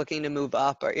says like looking to move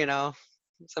up, or you know,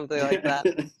 something like that.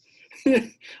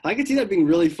 I could see that being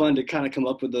really fun to kind of come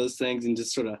up with those things and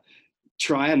just sort of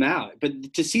try them out.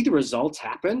 But to see the results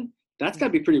happen, that's got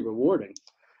to be pretty rewarding.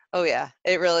 Oh yeah,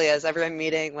 it really is. Every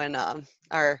meeting when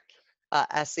our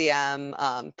SEM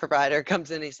provider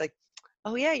comes in, he's like,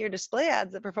 "Oh yeah, your display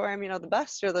ads that perform, the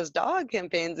best are those dog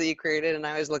campaigns that you created." And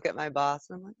I always look at my boss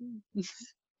and I'm like,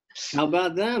 How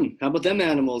about them? How about them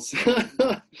animals?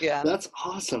 yeah, That's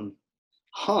awesome.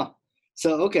 Huh.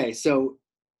 So, okay. So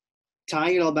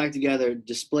tying it all back together,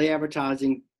 display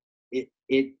advertising,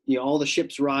 all the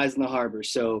ships rise in the harbor.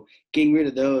 So getting rid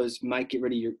of those might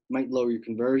lower your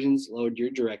conversions, lower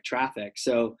your direct traffic.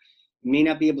 So you may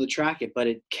not be able to track it, but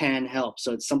it can help.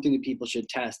 So it's something that people should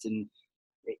test and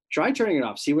try turning it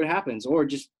off, see what happens, or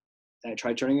just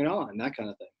try turning it on, that kind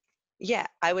of thing. yeah,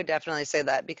 I would definitely say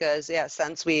that because yeah,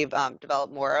 since we've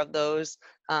developed more of those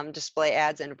display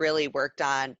ads and really worked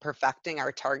on perfecting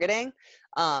our targeting,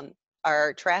 um,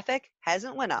 our traffic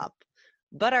hasn't went up,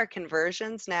 but our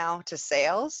conversions now to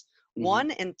sales, Mm-hmm.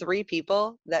 1 in 3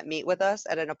 people that meet with us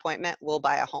at an appointment will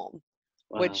buy a home,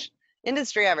 Wow. which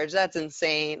industry average, that's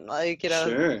insane. Like,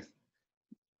 Sure.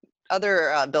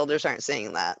 other builders aren't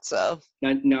seeing that. So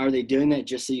Now, are they doing that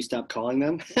just so you stop calling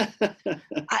them?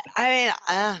 I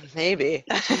mean, maybe.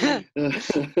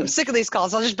 I'm sick of these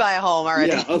calls. I'll just buy a home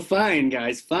already. Yeah. Oh, fine,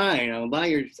 guys. Fine. I'll buy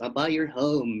your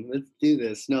home. Let's do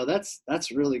this. No, that's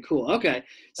really cool. Okay.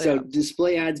 So Yeah.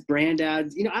 display ads, brand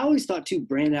ads. I always thought too,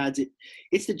 brand ads.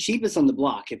 It's the cheapest on the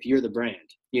block if you're the brand.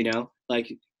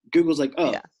 Like Google's like,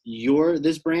 oh, Yeah. you're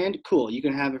this brand. Cool. You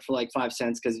can have it for like 5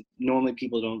 cents because normally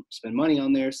people don't spend money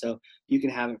on there, so you can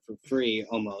have it for free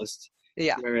almost.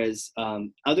 Yeah. Whereas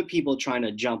other people trying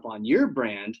to jump on your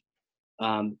brand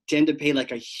tend to pay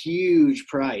like a huge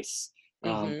price.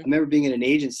 I remember being in an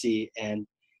agency and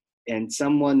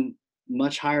someone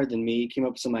much higher than me came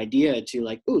up with some idea to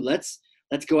like, ooh, let's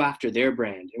go after their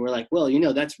brand. And we're like, well,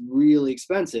 that's really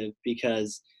expensive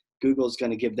because Google's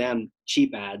going to give them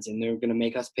cheap ads and they're going to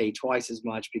make us pay twice as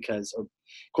much or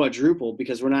quadruple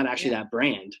because we're not actually that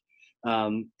brand.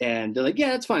 And they're like, yeah,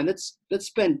 that's fine. Let's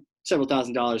spend several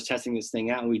 $1,000s testing this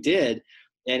thing out. And we did.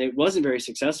 And it wasn't very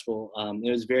successful. It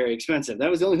was very expensive.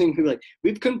 That was the only thing we were like,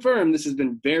 we've confirmed this has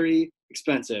been very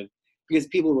expensive because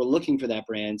people were looking for that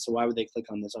brand. So why would they click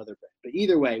on this other brand? But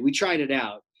either way, we tried it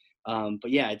out. But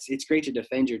yeah, it's great to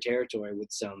defend your territory with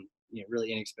some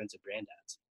really inexpensive brand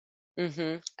ads.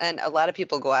 And a lot of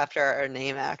people go after our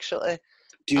name actually.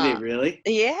 Do they really?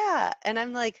 Yeah. And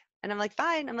I'm like,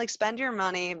 fine. I'm like, spend your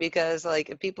money because like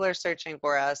if people are searching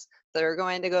for us, they're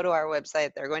going to go to our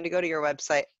website, they're going to go to your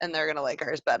website, and they're going to like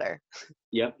ours better.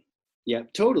 Yep.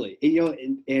 Totally.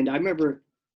 And I remember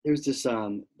there was this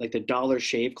like the Dollar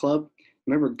Shave Club.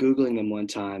 I remember Googling them one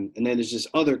time, and then there's this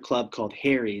other club called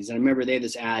Harry's. And I remember they had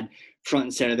this ad front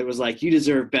and center that was like, you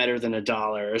deserve better than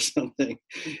 $1 or something.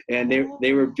 And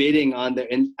they were bidding on there.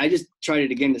 And I just tried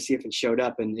it again to see if it showed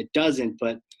up, and it doesn't.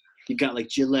 But you've got like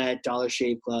Gillette, Dollar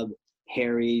Shave Club,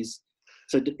 Harry's.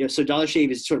 So Dollar Shave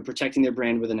is sort of protecting their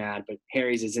brand with an ad, but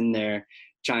Harry's is in there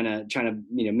trying to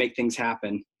make things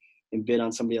happen and bid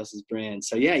on somebody else's brand.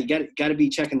 So yeah, you got to be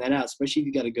checking that out, especially if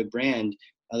you got a good brand.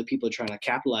 Other people are trying to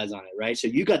capitalize on it, right? So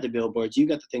you got the billboards, you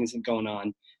got the things going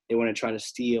on. They want to try to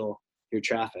steal your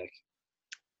traffic.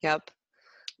 Yep.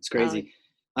 It's crazy.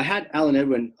 I had Alan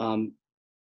Edwin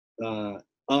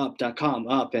up.com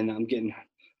up, and I'm getting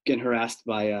harassed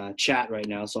by chat right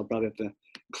now, so I'll probably have to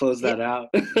close that out.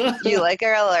 You like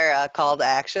our call to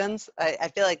actions? I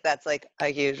feel like that's like a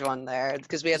huge one there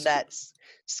because we have that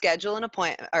schedule an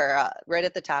appointment, or right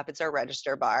at the top, it's our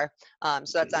register bar.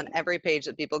 So that's on every page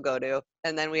that people go to.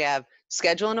 And then we have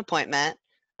schedule an appointment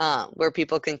where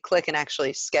people can click and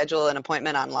actually schedule an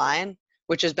appointment online,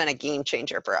 which has been a game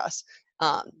changer for us.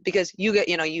 Because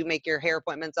you make your hair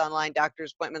appointments online,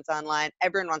 doctor's appointments online.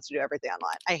 Everyone wants to do everything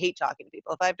online. I hate talking to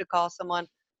people. If I have to call someone,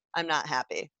 I'm not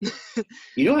happy.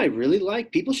 What I really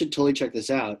like, people should totally check this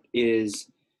out, is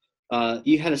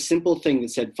you had a simple thing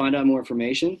that said, find out more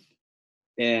information.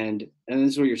 And this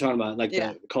is what you're talking about, like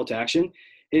the call to action.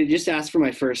 And it just asked for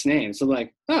my first name. So I'm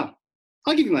like, oh,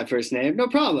 I'll give you my first name, no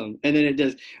problem. And then it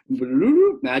does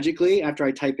magically, after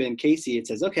I type in Casey, it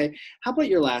says, okay, how about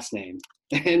your last name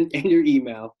and your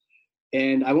email?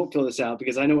 And I won't fill this out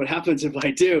because I know what happens if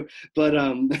I do. But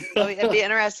it'd be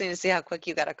interesting to see how quick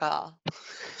you got a call.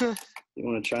 You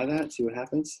want to try that? See what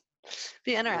happens?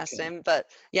 Be interesting. Okay. But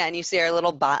yeah, and you see our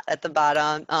little bot at the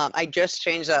bottom. I just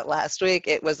changed that last week.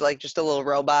 It was like just a little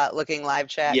robot looking live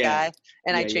chat guy,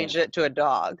 and I changed it to a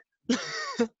dog.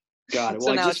 Got it.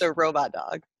 So now it's a robot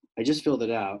dog. I just filled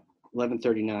it out.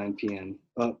 11:39 p.m.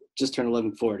 Just turned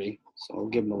 11:40, so I'll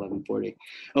give him 11:40.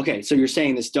 Okay, so you're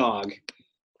saying this dog.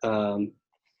 Oh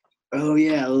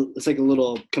yeah, it's like a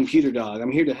little computer dog.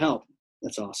 I'm here to help.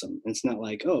 That's awesome. And it's not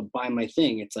like, oh, buy my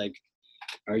thing. It's like,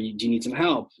 Do you need some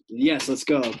help? Yes, let's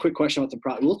go. Quick question about the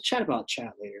product. We'll chat about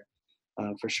chat later,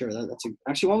 for sure.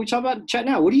 Actually, why don't we talk about chat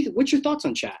now? What's your thoughts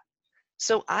on chat?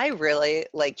 So I really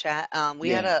like chat. We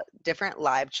had Yeah. a different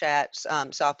live chat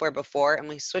software before, and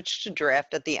we switched to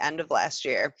Drift at the end of last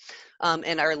year.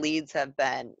 And our leads have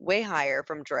been way higher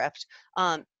from Drift.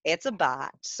 It's a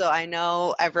bot, so I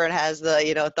know everyone has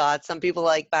the thoughts. Some people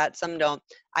like bots, some don't.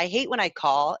 I hate when I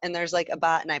call and there's like a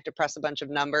bot and I have to press a bunch of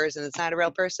numbers and it's not a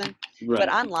real person. But Right.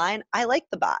 online, I like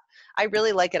the bot. I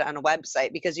really like it on a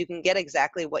website because you can get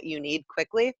exactly what you need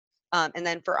quickly. And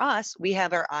then for us, we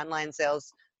have our online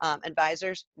sales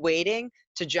advisors waiting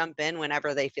to jump in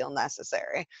whenever they feel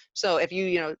necessary. So if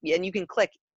and you can click,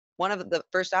 one of the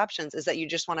first options is that you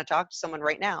just want to talk to someone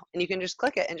right now, and you can just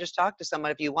click it and just talk to someone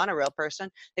if you want a real person.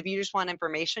 If you just want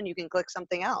information, you can click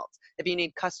something else. If you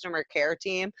need customer care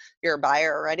team, you're a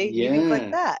buyer already, you can click Yeah.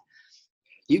 that.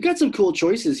 You've got some cool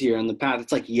choices here on the path.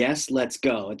 It's like, yes, let's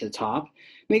go at the top.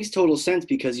 Makes total sense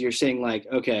because you're saying like,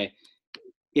 okay,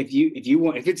 if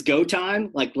it's go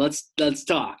time, like let's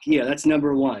talk. Yeah, that's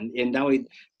number one. And that way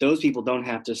those people don't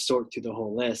have to sort through the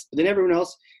whole list. But then everyone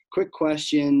else, quick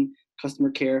question,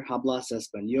 customer care, hablas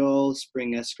español,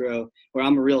 spring escrow, or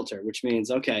I'm a realtor, which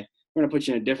means, okay, we're gonna put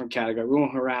you in a different category. We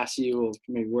won't harass you, we'll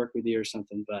maybe work with you or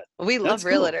something. But We love that's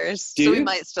cool. realtors, Do so we you?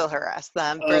 might still harass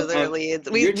them for their leads.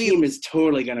 Your We team is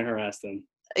totally gonna harass them.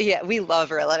 Yeah, we love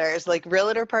realtors. Like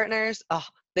realtor partners, oh,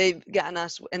 they've gotten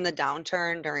us in the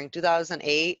downturn during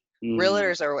 2008. Mm,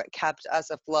 Realtors are what kept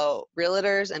us afloat.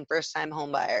 Realtors and first-time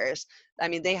home buyers. I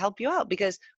mean, they help you out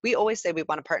because we always say we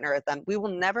want to partner with them. We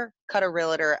will never cut a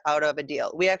realtor out of a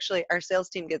deal. Our sales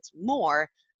team gets more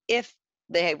if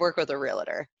they work with a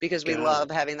realtor because we got it.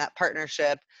 love having that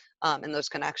partnership and those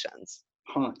connections.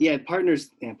 Huh. Yeah, partners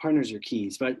are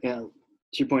keys. But to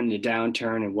your point, in the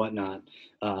downturn and whatnot,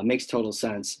 makes total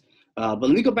sense. But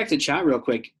let me go back to chat real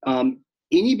quick.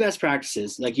 Any best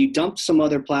practices? Like you dumped some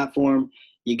other platform,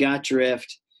 you got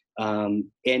Drift, and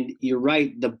you're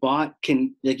right. The bot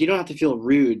can like you don't have to feel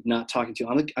rude not talking to.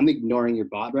 I'm ignoring your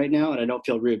bot right now, and I don't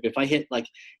feel rude. But if I hit like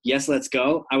yes, let's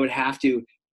go, I would have to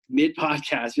mid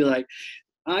podcast be like,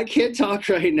 I can't talk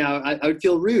right now. I would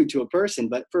feel rude to a person,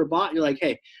 but for a bot, you're like,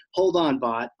 hey, hold on,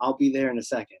 bot. I'll be there in a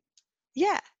second.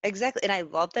 Yeah, exactly. And I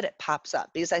love that it pops up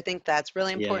because I think that's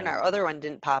really important. Yeah. Our other one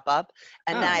didn't pop up.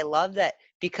 And then I Oh, love that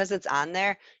because it's on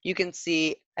there, you can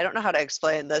see, I don't know how to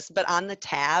explain this, but on the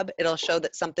tab, it'll show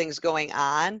that something's going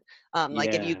on.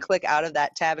 Like if you yeah. click out of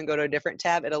that tab and go to a different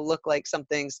tab, it'll look like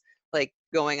something's like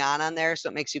going on there. So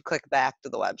it makes you click back to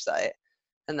the website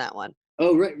and that one.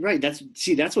 Oh, right. That's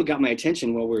what got my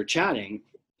attention while we were chatting.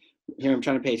 Here, I'm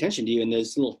trying to pay attention to you, and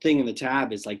this little thing in the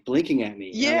tab is like blinking at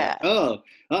me. And I'm like, Yeah.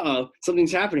 oh,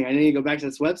 something's happening. I need to go back to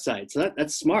this website. So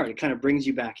that's smart. It kind of brings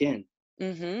you back in.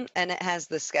 And it has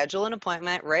the schedule an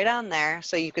appointment right on there.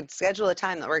 So you could schedule a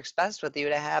time that works best with you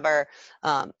to have our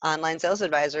online sales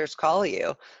advisors call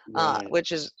you, Right.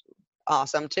 which is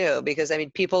awesome too. Because I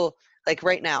mean, people like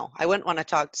right now, I wouldn't want to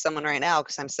talk to someone right now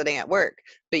because I'm sitting at work.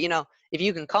 But if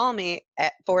you can call me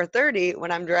at 4:30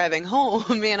 when I'm driving home,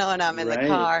 and I'm in the Right.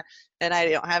 car and I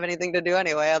don't have anything to do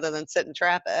anyway other than sit in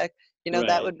traffic, that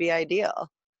Right. would be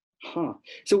ideal. Huh.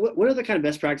 So what are the kind of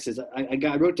best practices?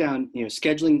 I wrote down,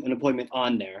 scheduling an appointment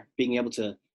on there, being able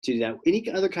to do that. Any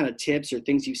other kind of tips or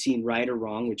things you've seen right or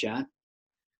wrong with chat?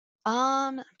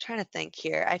 I'm trying to think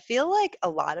here. I feel like a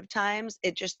lot of times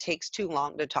it just takes too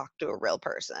long to talk to a real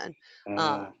person. Um,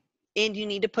 Uh, and you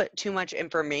need to put too much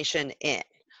information in.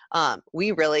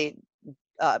 We really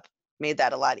uh, made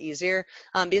that a lot easier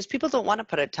because people don't want to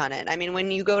put a ton in. I mean, when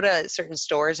you go to certain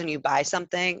stores and you buy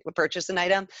something, purchase an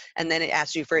item, and then it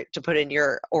asks you for it to put in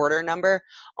your order number,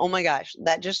 oh my gosh,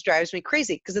 that just drives me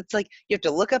crazy because it's like you have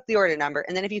to look up the order number,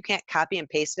 and then if you can't copy and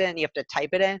paste it and you have to type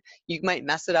it in, you might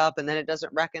mess it up and then it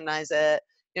doesn't recognize it,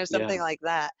 yeah. something like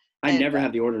that. I And never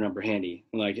have the order number handy.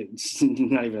 Like it's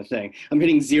not even a thing. I'm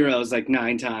hitting zeros like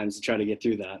 9 times to try to get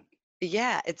through that.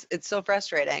 Yeah, it's so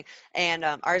frustrating. And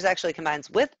ours actually combines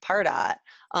with Pardot,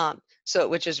 so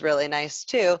which is really nice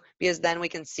too, because then we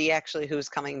can see actually who's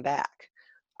coming back.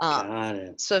 Um, Got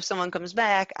it. so if someone comes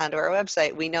back onto our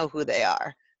website, we know who they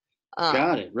are. Um,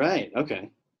 Got it. Right. Okay.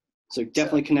 So so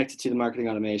definitely connected to the marketing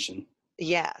automation.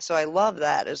 yeah, so I love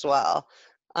that as well.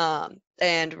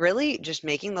 And really just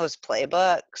making those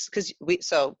playbooks because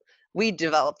we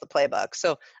develop the playbook.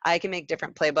 So I can make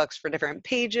different playbooks for different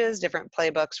pages, different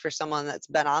playbooks for someone that's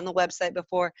been on the website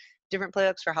before, different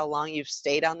playbooks for how long you've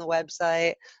stayed on the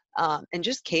website, and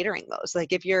just catering those.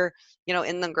 Like if you're,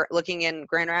 looking in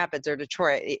Grand Rapids or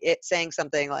Detroit, it's saying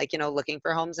something like, looking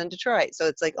for homes in Detroit. So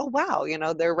it's like, oh wow,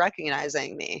 they're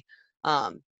recognizing me.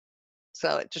 Um,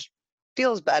 so it just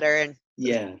feels better and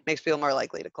Yeah. Makes people more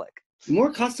likely to click.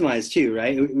 More customized too,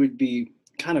 right? It would be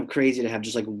kind of crazy to have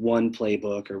just like one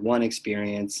playbook or one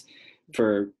experience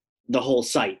for the whole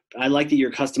site. I like that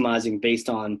you're customizing based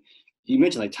on, you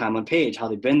mentioned like time on page, how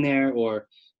they've been there or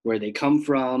where they come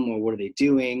from or what are they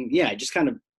doing. Yeah, just kind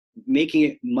of making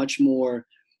it much more,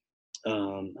 I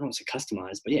don't want to say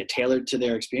customized, but yeah, tailored to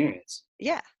their experience.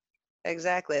 Yeah,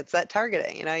 exactly. It's that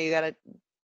targeting, you know, you got to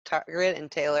target and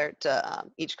tailor to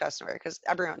each customer because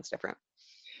everyone's different.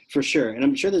 For sure. And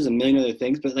I'm sure there's a million other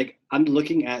things, but like I'm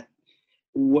looking at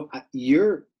what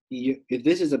if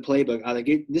this is a playbook, I like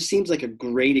it. This seems like a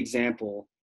great example,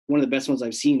 one of the best ones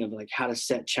I've seen of like how to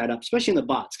set chat up, especially in the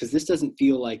bots, because this doesn't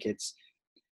feel like it's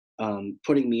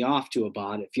putting me off to a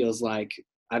bot. It feels like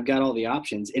I've got all the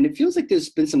options, and it feels like there's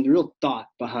been some real thought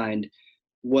behind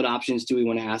what options do we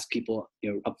want to ask people,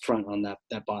 up front on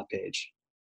that bot page.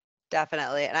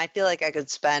 Definitely. And I feel like I could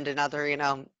spend another,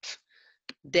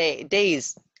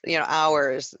 days,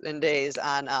 hours and days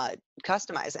on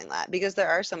customizing that because there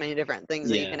are so many different things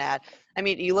that you Yeah. can add. I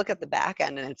mean, you look at the back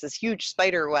end and it's this huge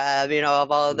spider web,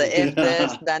 of all the if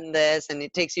this, then this, and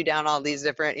it takes you down all these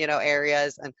different,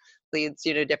 areas and leads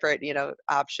you to different,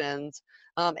 options.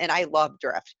 And I love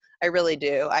Drift. I really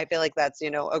do. I feel like that's,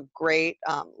 a great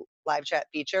live chat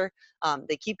feature.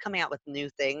 They keep coming out with new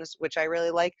things, which I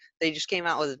really like. They just came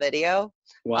out with video.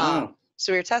 Wow.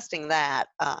 So we were testing that.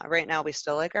 Right now, we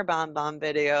still like our BombBomb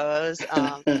videos,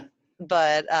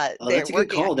 but Oh, they're that's a good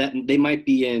working. call. That they might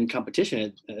be in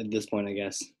competition at this point, I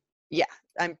guess. Yeah,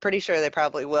 I'm pretty sure they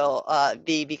probably will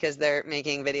be because they're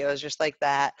making videos just like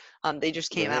that. They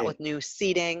just came out Right. with new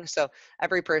seating, so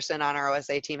every person on our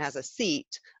OSA team has a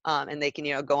seat, and they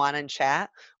can go on and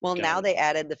chat. Well, Got now it. they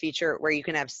added the feature where you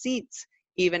can have seats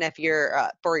even if you're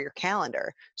for your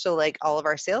calendar. So like all of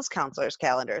our sales counselors'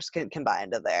 calendars can combine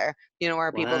to there.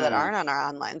 Our people that Wow. aren't on our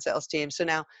online sales team. So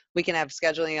now we can have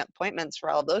scheduling appointments for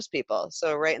all of those people.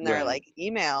 So right in their Right. like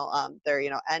email, their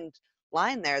end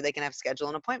line there, they can have schedule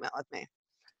an appointment with me.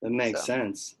 That makes So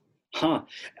sense. Huh.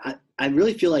 I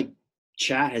really feel like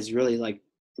chat has really like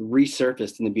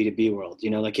resurfaced in the B2B world.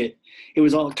 Like it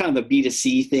was all kind of a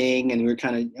B2C thing and we were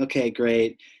kind of, okay,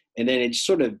 great. And then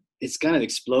it's kind of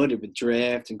exploded with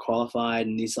Drift and Qualified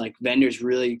and these like vendors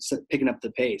really picking up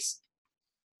the pace.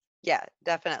 yeah,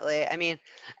 definitely. I mean,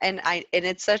 and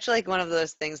it's such like one of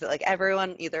those things that like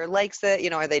everyone either likes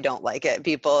it, or they don't like it.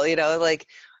 People, like,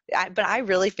 but I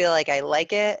really feel like I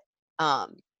like it.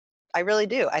 I really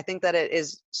do. I think that it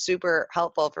is super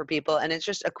helpful for people, and it's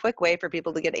just a quick way for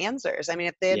people to get answers. I mean,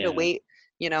 if they had to Yeah. wait,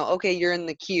 okay, you're in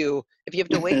the queue. If you have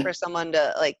to wait for someone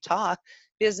to like talk,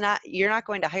 because you're not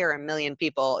going to hire a million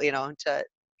people, to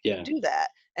Yeah. do that.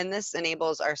 And this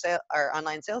enables our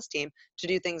online sales team to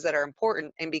do things that are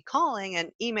important and be calling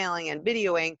and emailing and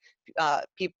videoing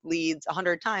people leads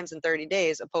 100 times in 30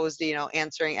 days, opposed to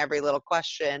answering every little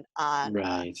question on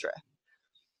Right. Drift.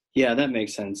 Yeah, that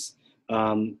makes sense.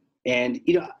 And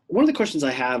one of the questions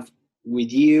I have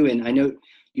with you, and I know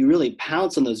you really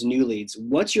pounce on those new leads.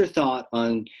 What's your thought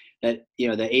on that?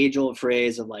 The age-old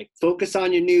phrase of like focus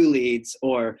on your new leads,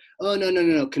 or oh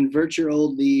no, convert your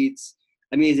old leads.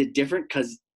 I mean, is it different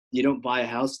because you don't buy a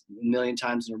house a million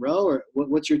times in a row, or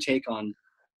what's your take on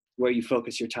where you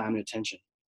focus your time and attention?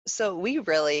 So we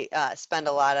really spend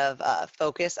a lot of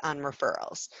focus on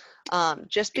referrals,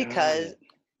 just Got because, it.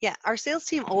 yeah, our sales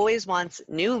team always wants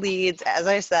new leads. As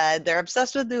I said, they're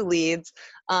obsessed with new leads,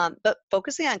 but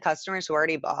focusing on customers who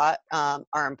already bought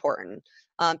are important.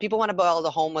 People want to build a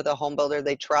home with a home builder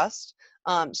they trust.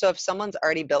 So if someone's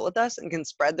already built with us and can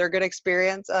spread their good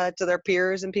experience to their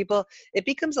peers and people, it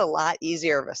becomes a lot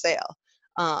easier of a sale.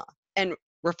 And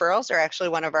referrals are actually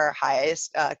one of our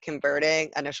highest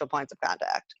converting initial points of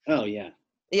contact. Oh yeah,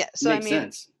 Yeah. So, I makes mean,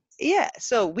 sense. yeah.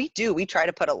 So we try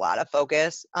to put a lot of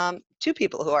focus to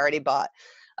people who already bought,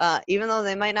 even though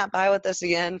they might not buy with us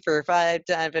again for 5,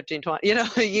 10, 15,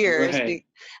 20, years, Right.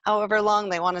 however long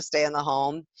they want to stay in the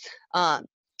home. Um,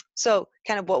 so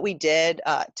kind of what we did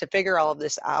to figure all of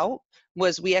this out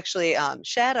was we actually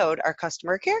shadowed our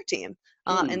customer care team.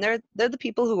 And Hmm. they're the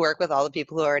people who work with all the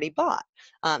people who already bought.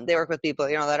 They work with people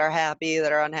that are happy,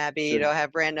 that are unhappy, Sure.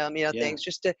 have random Yeah. things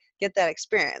just to get that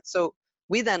experience. So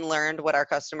we then learned what our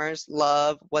customers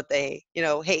love, what they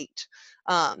hate.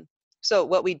 So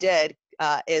what we did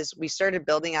is we started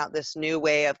building out this new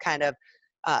way of kind of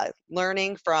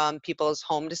learning from people's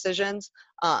home decisions.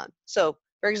 So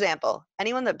for example,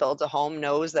 anyone that builds a home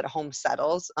knows that a home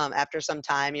settles after some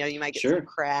time. You might get some Sure.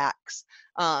 cracks.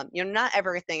 Not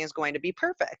everything is going to be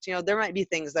perfect. There might be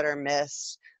things that are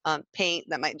missed, paint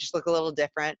that might just look a little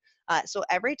different. So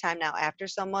every time now after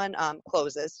someone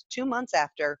closes, 2 months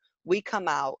after, we come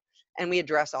out and we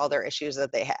address all their issues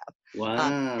that they have, and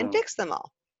Wow. fix them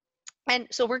all. And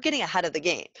so we're getting ahead of the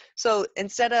game. So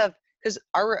instead of, because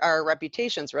our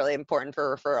reputation is really important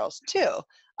for referrals too.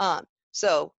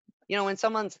 So, when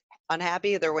someone's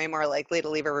unhappy, they're way more likely to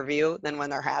leave a review than when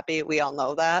they're happy. We all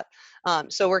know that.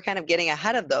 So we're kind of getting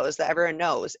ahead of those, that everyone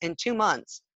knows in 2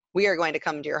 months, we are going to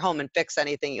come to your home and fix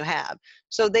anything you have.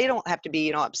 So they don't have to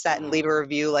be, upset and leave a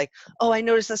review like, oh, I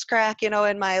noticed this crack,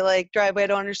 in my like driveway. I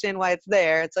don't understand why it's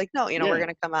there. It's like, no, we're going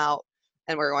to come out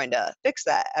and we're going to fix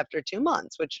that after 2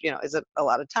 months, which, is a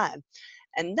lot of time.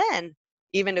 And then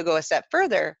even to go a step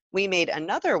further, we made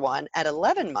another one at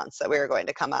 11 months that we were going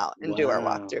to come out and do our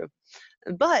walkthrough.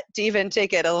 But to even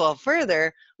take it a little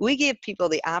further, we gave people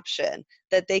the option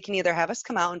that they can either have us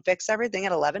come out and fix everything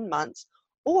at 11 months,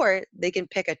 or they can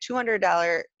pick a $200,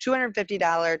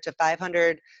 $250 to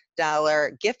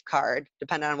 $500 gift card,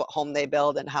 depending on what home they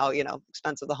build and how,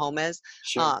 expensive the home is.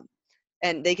 Sure.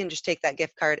 And they can just take that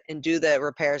gift card and do the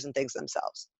repairs and things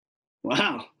themselves.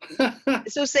 Wow.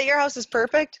 So say your house is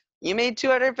perfect, you made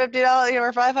 $250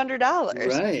 or $500.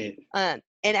 Right.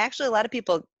 And actually a lot of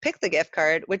people pick the gift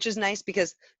card, which is nice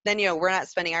because then, we're not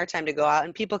spending our time to go out,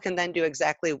 and people can then do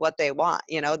exactly what they want.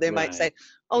 They might say,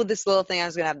 oh, this little thing I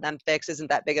was going to have them fix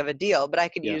isn't that big of a deal, but I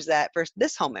could use that for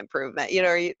this home improvement,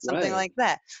 or something like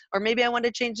that. Or maybe I want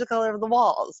to change the color of the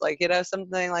walls,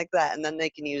 something like that. And then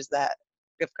they can use that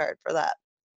gift card for that.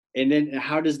 And then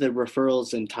how does the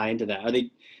referrals and tie into that?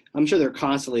 I'm sure they're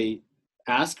constantly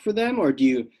asked for them, or do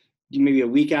you maybe a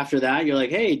week after that, you're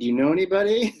like, hey, do you know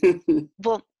anybody?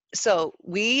 Well, so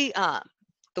we,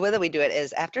 the way that we do it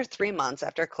is after 3 months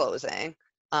after closing,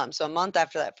 so a month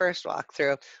after that first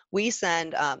walkthrough, we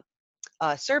send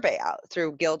a survey out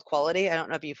through Guild Quality. I don't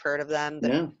know if you've heard of them.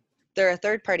 No. They're a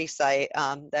third-party site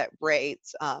that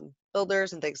rates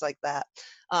builders and things like that.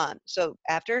 So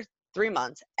after 3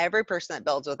 months, every person that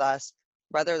builds with us,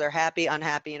 whether they're happy,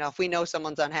 unhappy, if we know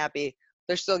someone's unhappy,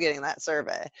 they're still getting that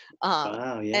survey.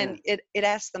 Wow, yeah. And it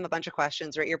asks them a bunch of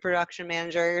questions, right? Your production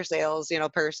manager, your sales,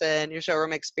 person, your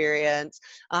showroom experience.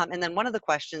 And then one of the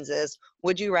questions is,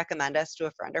 would you recommend us to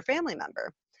a friend or family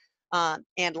member?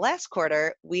 And last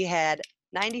quarter, we had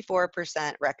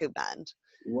 94% recommend.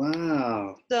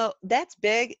 Wow. So that's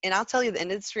big. And I'll tell you, the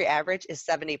industry average is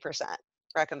 70%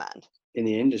 recommend. In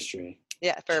the industry.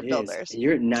 Yeah, for builders. And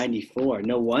you're at 94.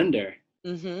 No wonder.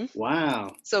 Mm-hmm.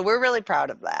 Wow. So we're really proud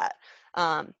of that.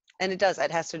 And it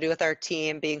has to do with our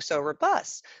team being so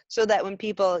robust, so that when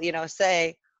people,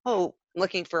 say, oh, I'm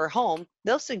looking for a home,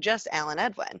 they'll suggest Allen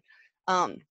Edwin.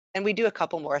 And we do a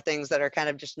couple more things that are kind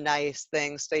of just nice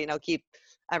things to, keep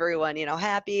everyone,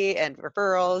 happy, and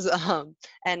referrals.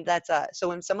 And that's, so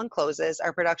when someone closes,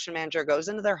 our production manager goes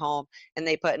into their home and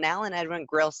they put an Allen Edwin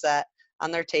grill set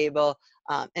on their table,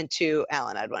 and 2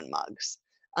 Allen Edwin mugs.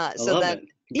 So love it.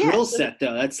 Grill set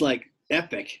though, that's like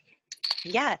epic.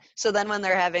 Yeah. So then when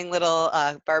they're having little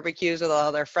barbecues with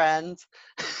all their friends,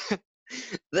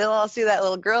 they'll all see that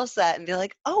little grill set and be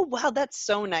like, oh, wow, that's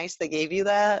so nice they gave you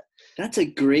that. That's a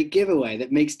great giveaway.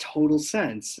 That makes total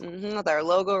sense. Mm-hmm, with our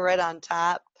logo right on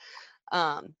top.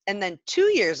 And then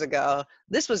 2 years ago,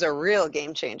 this was a real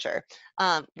game changer.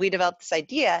 We developed this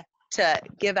idea to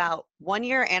give out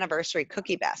 1-year anniversary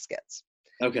cookie baskets.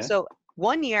 Okay. So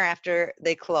 1 year after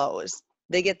they close,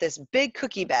 they get this big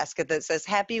cookie basket that says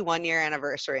happy 1-year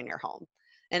anniversary in your home.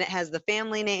 And it has the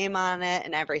family name on it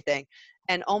and everything.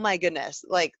 And oh my goodness,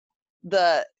 like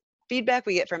the feedback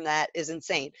we get from that is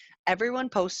insane. Everyone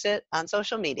posts it on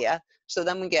social media. So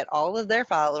then we get all of their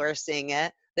followers seeing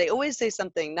it. They always say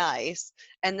something nice.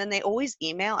 And then they always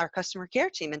email our customer care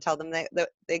team and tell them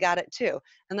they got it too.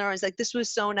 And they're always like, this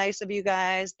was so nice of you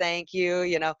guys. Thank you.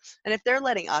 And if they're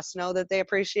letting us know that they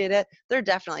appreciate it, they're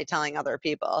definitely telling other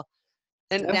people.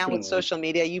 And now with social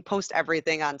media, you post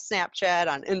everything on Snapchat,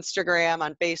 on Instagram,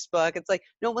 on Facebook. It's like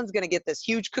no one's going to get this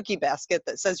huge cookie basket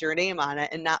that says your name on it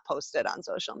and not post it on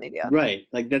social media. Right.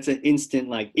 Like that's an instant,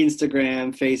 like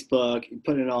Instagram, Facebook, you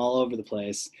put it all over the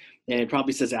place. And it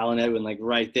probably says Allen Edwin like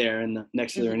right there and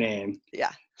next to their name.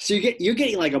 Yeah. So you're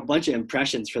getting like a bunch of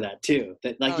impressions for that too.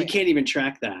 That like you can't even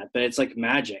track that, but it's like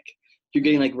magic. You're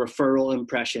getting like referral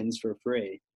impressions for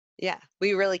free. Yeah,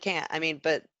 we really can't. I mean,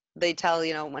 but they tell,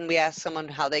 when we ask someone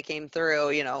how they came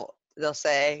through, they'll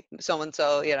say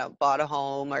so-and-so, bought a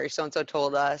home, or so-and-so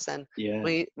told us. And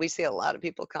we see a lot of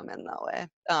people come in that way.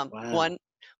 Wow.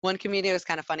 One community was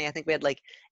kind of funny. I think we had like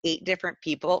 8 different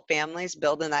families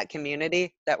build in that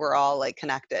community that were all like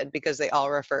connected because they all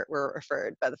were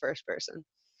referred by the first person.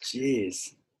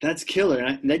 Jeez, that's killer.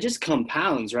 And that just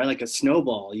compounds, right? Like a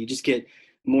snowball. You just get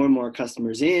more and more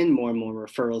customers in, more and more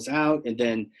referrals out. And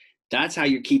then that's how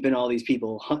you're keeping all these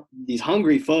people, these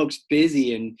hungry folks,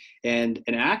 busy and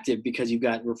active, because you've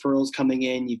got referrals coming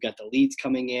in, you've got the leads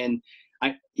coming in.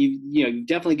 You've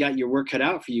definitely got your work cut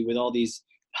out for you with all these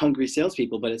hungry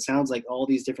salespeople, but it sounds like all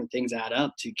these different things add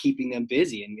up to keeping them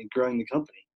busy and growing the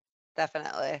company.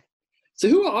 Definitely. So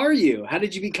who are you? How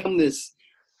did you become this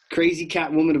crazy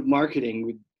cat woman of marketing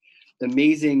with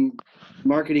amazing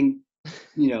marketing,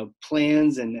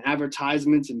 plans and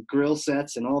advertisements and grill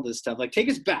sets and all this stuff? Like, take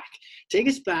us back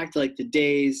to like the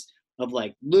days of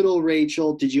like little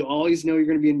Rachel. Did you always know you're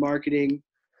going to be in marketing?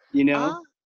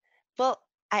 Well,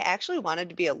 I actually wanted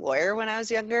to be a lawyer when I was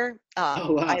younger.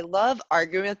 Oh, wow. I love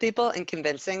arguing with people and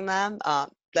convincing them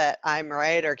that I'm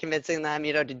right, or convincing them,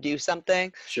 to do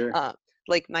something. Sure.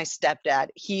 Like my stepdad,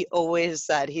 he always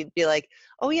said, he'd be like,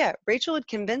 oh yeah, Rachel would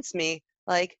convince me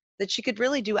like that she could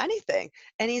really do anything.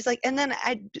 And he's like, and then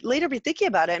I'd later be thinking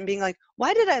about it and being like,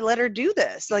 why did I let her do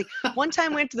this? Like one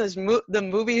time we went to the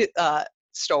movie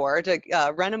store to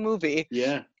rent a movie.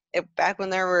 Yeah. Back when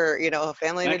there were,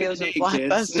 family videos and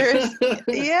Blockbusters.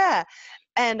 Yeah.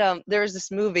 And there was this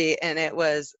movie, and it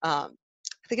was, I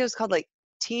think it was called like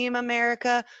Team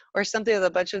America or something, with a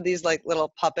bunch of these like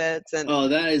little puppets. And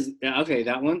that is okay.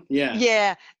 That one. Yeah.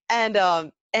 Yeah.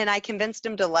 And I convinced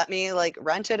him to let me like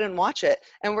rent it and watch it.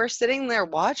 And we're sitting there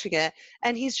watching it,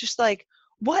 and he's just like,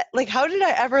 what? Like, how did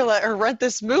I ever let her rent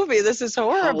this movie? This is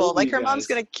horrible. Like, her mom's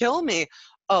going to kill me.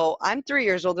 Oh, I'm 3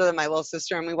 years older than my little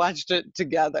sister, and we watched it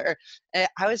together. And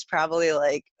I was probably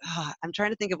like, I'm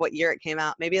trying to think of what year it came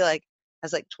out. Maybe like I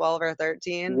was like 12 or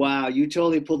 13. Wow, you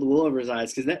totally pulled the wool over his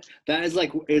eyes, because that is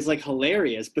like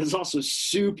hilarious, but it's also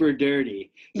super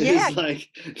dirty. Yeah. It's like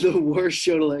the worst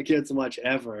show to let kids watch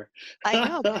ever. I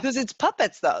know, because it's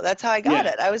puppets though. That's how I got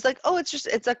it. I was like, oh,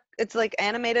 it's like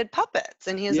animated puppets.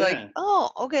 And he's like,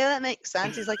 oh, okay, that makes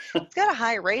sense. He's like, it's got a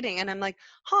high rating. And I'm like,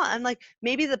 I'm like,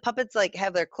 maybe the puppets like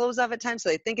have their clothes off at times, so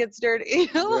they think it's dirty.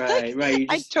 Right.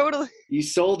 You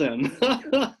sold him.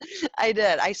 I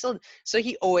did. So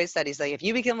he always said, he's like, if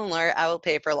you become a lawyer, I will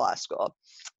pay for law school.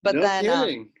 But no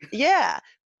kidding. Yeah.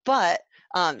 But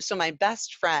so my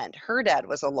best friend, her dad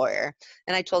was a lawyer,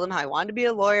 and I told him how I wanted to be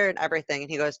a lawyer and everything. And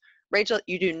he goes, Rachel,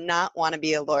 you do not want to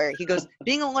be a lawyer. He goes,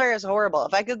 being a lawyer is horrible.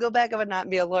 If I could go back, I would not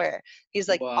be a lawyer. He's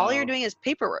like, all you're doing is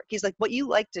paperwork. He's like, what you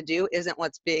like to do isn't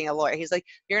what's being a lawyer. He's like,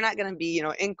 you're not going to be,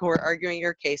 in court arguing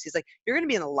your case. He's like, you're going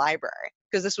to be in the library.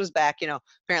 Because this was back,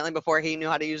 apparently before he knew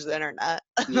how to use the internet.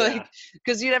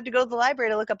 Because you'd have to go to the library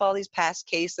to look up all these past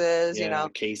cases,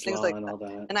 case things law like and that. all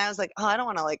that. And I was like, I don't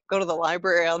want to like go to the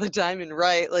library all the time and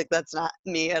write. Like, that's not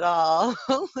me at all.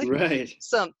 Right.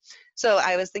 So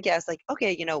I was thinking, I was like,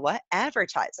 okay, you know what?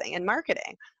 Advertising and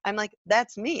marketing. I'm like,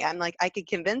 that's me. I'm like, I could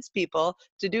convince people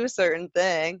to do a certain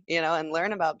thing, and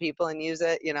learn about people and use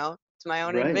it, to my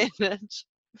own advantage.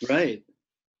 Right.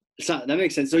 So that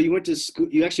makes sense. So you went to school.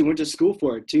 You actually went to school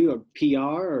for it too, or PR,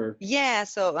 or? Yeah.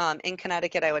 So in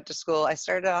Connecticut, I went to school. I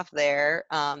started off there,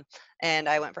 and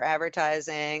I went for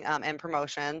advertising and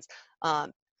promotions.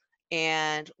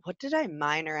 And what did I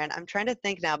minor in? I'm trying to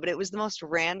think now, but it was the most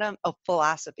random.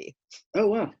 Philosophy. Oh,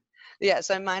 wow. Yeah,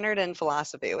 so I minored in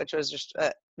philosophy, which was just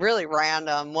a really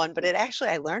random one, but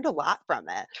I learned a lot from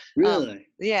it. Really?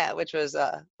 Yeah, which was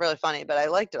really funny, but I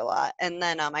liked it a lot. And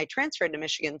then I transferred to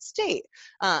Michigan State.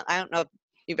 I don't know if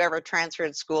you've ever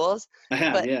transferred schools. I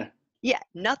have, but yeah. Yeah,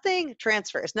 nothing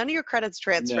transfers. None of your credits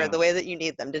transfer the way that you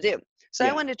need them to do. So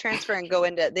I wanted to transfer and go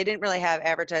into, they didn't really have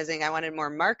advertising. I wanted more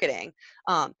marketing.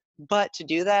 But to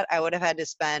do that, I would have had to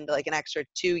spend like an extra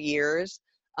 2 years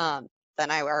than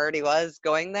I already was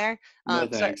going there. No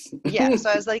thanks. So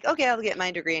I was like, okay, I'll get my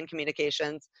degree in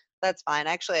communications. That's fine.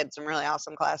 I actually had some really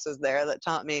awesome classes there that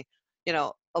taught me,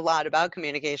 a lot about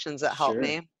communications that helped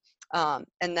me.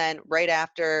 And then right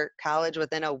after college,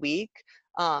 within a week,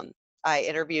 I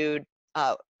interviewed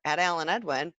at Allen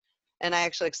Edwin, and I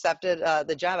actually accepted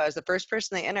the job. I was the first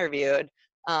person they interviewed.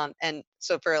 And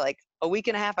so for like a week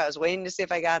and a half, I was waiting to see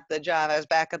if I got the job. I was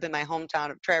back up in my hometown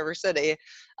of Traverse City.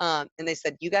 And they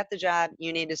said, you got the job.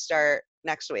 You need to start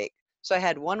next week. So I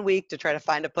had 1 week to try to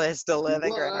find a place to live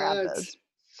in Grand Rapids.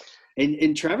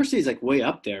 And Traverse City is like way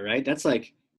up there, right? That's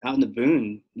like out in the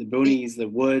boonies, the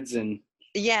woods, and.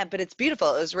 Yeah, but it's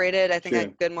beautiful. It was rated, I think,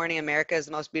 like Good Morning America is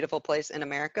the most beautiful place in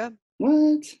America.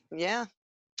 What? Yeah.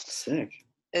 Sick.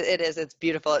 It is. It's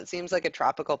beautiful. It seems like a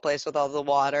tropical place with all the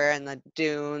water and the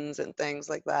dunes and things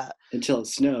like that. Until it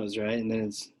snows, right? And then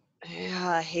it's.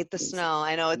 Yeah, I hate the snow.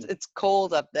 I know it's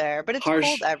cold up there, but it's cold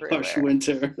everywhere. Harsh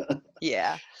winter.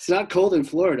 Yeah. It's not cold in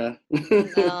Florida.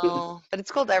 No, but it's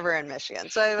cold everywhere in Michigan.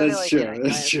 So I really That's true.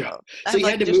 That's true. So you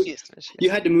had to move. You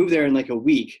had to move there in like a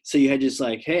week. So you had just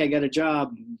like, hey, I got a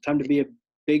job. Time to be a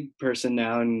big person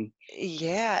now, and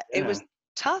Yeah, it yeah. was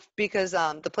tough because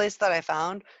the place that I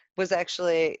found was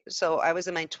actually, so I was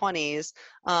in my 20s,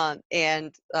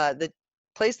 and the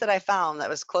place that I found that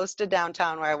was close to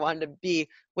downtown where I wanted to be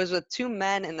was with two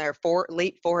men in their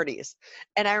late 40s.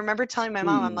 And I remember telling my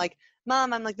mom, I'm Hmm. like,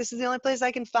 Mom, I'm like, this is the only place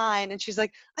I can find. And she's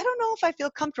like, I don't know if I feel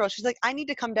comfortable. She's like, I need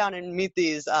to come down and meet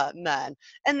these men.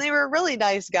 And they were really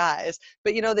nice guys,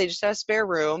 but they just had a spare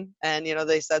room, and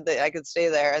they said that I could stay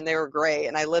there, and they were great.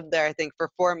 And I lived there, I think, for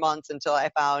 4 months until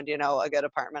I found a good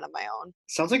apartment of my own.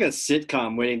 Sounds like a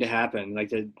sitcom waiting to happen. Like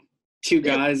the two It,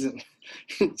 guys,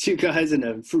 two guys and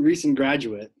a recent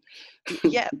graduate.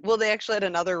 yeah, well, they actually had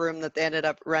another room that they ended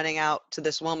up renting out to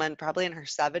this woman, probably in her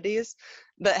 70s,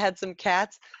 that had some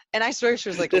cats. And I swear she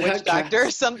was like a They witch have doctor or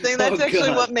cats. something. Oh That's actually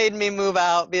God! what made me move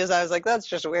out, because I was like, that's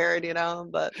just weird.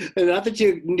 But And not the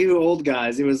two new old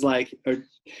guys. It was like, or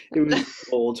it was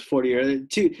old 40 or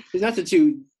two. It's not the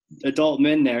two adult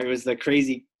men there. It was the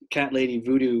crazy cat lady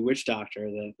voodoo witch doctor.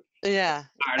 That yeah,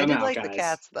 all right, I I'm did out, like the guys.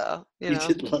 cats though. You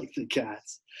did like the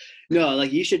cats. No,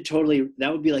 like you should totally.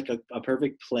 That would be like a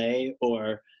perfect play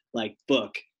or like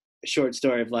book, a short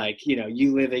story of like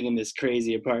you living in this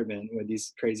crazy apartment with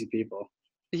these crazy people.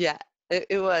 Yeah,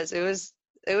 it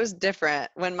was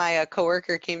different. When my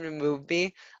coworker came to move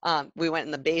me, we went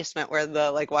in the basement where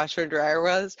the like washer and dryer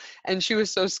was, and she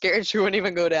was so scared she wouldn't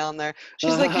even go down there.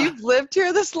 She's like, Uh, "You've lived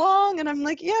here this long?" And I'm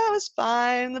like, "Yeah, it was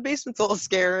fine. The basement's a little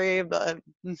scary, but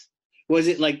was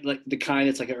it like the kind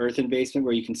that's like an earthen basement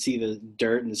where you can see the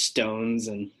dirt and the stones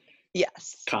and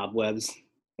yes, cobwebs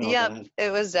and all yep, that?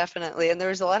 it was definitely." And there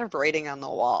was a lot of writing on the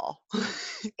wall.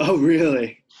 Oh,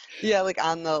 really? Yeah, like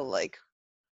on the like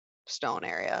stone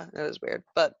area. It was weird,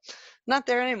 but not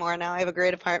there anymore. Now I have a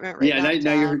great apartment right Yeah, now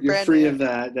downtown, you're brand free new. of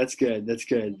that. That's good. That's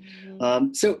good.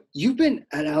 Mhm. So you've been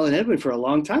at Allen Edwin for a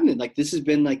long time then. Like this has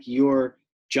been like your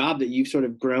job that you've sort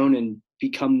of grown and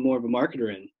become more of a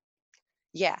marketer in.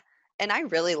 Yeah. And I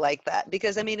really like that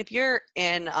because I mean, if you're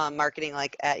in marketing,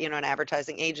 like at, an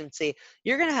advertising agency,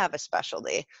 you're going to have a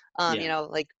specialty. Yeah.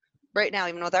 Like right now,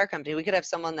 even with our company, we could have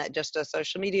someone that just does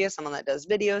social media, someone that does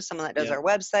videos, someone that does Yeah. our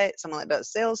website, someone that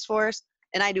does Salesforce,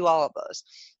 and I do all of those.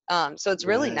 So it's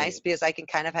really nice Right. because I can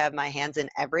kind of have my hands in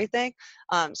everything.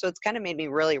 So it's kind of made me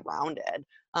really rounded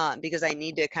because I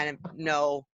need to kind of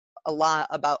know a lot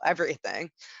about everything,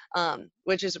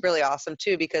 which is really awesome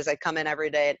too, because I come in every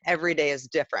day and every day is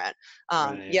different.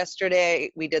 Right. Yesterday,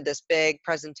 we did this big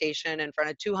presentation in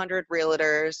front of 200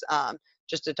 realtors,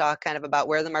 just to talk kind of about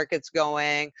where the market's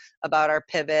going, about our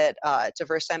pivot to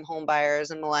first time home buyers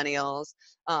and millennials.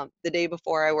 The day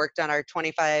before, I worked on our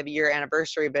 25-year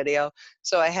anniversary video.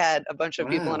 So I had a bunch of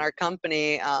people in Wow. our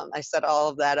company. I set all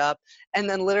of that up. And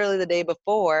then literally the day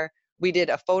before, we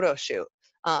did a photo shoot.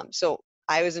 So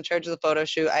I was in charge of the photo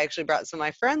shoot. I actually brought some of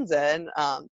my friends in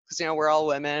because we're all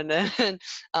women, and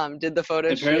did the photo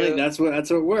Apparently shoot. that's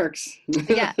what works.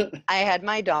 Yeah, I had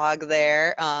my dog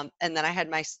there, and then I had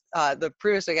the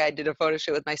previous guy did a photo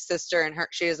shoot with my sister and her.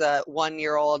 She has a 1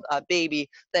 year old baby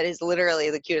that is literally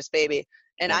the cutest baby,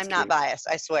 and That's I'm not cute. biased,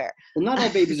 I swear. Well, not all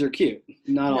babies are cute.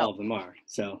 Not No, all of them are.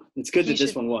 So it's good he that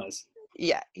this should. one was.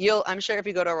 Yeah, I'm sure if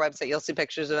you go to our website, you'll see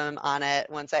pictures of him on it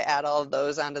once I add all of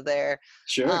those onto there.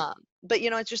 Sure. But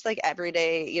it's just like every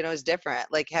day, is different.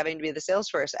 Like having to be the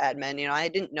Salesforce admin, I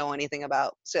didn't know anything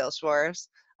about Salesforce,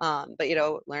 but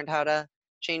learned how to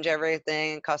change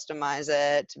everything and customize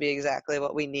it to be exactly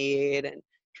what we need, and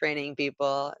training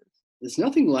people. There's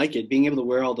nothing like it being able to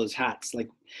wear all those hats. Like,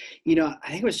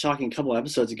 I think I was talking a couple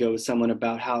episodes ago with someone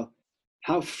about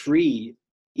how free,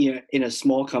 in a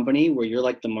small company where you're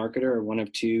like the marketer or one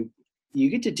of two, you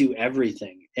get to do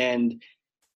everything. And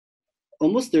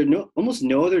almost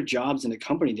no other jobs in a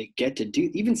company that get to do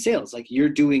even sales. Like you're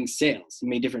doing sales. You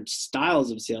may different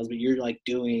styles of sales, but you're like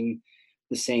doing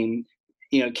the same.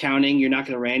 Counting. You're not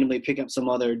going to randomly pick up some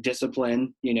other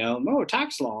discipline. Oh,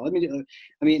 tax law. I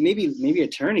mean, maybe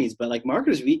attorneys, but like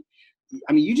marketers,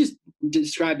 you just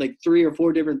described like 3 or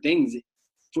 4 different things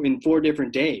in 4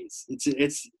 different days.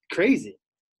 It's crazy.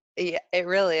 Yeah, it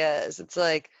really is. It's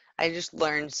like I just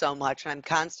learned so much, and I'm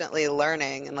constantly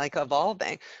learning and like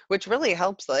evolving, which really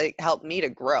helps help me to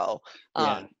grow.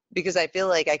 Yeah. Because I feel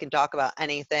like I can talk about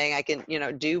anything. I can,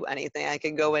 do anything. I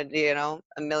can go into,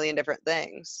 a million different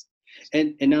things.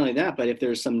 And not only that, but if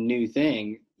there's some new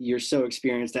thing, you're so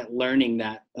experienced at learning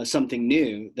that something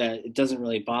new that it doesn't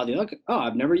really bother you. Like, oh,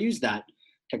 I've never used that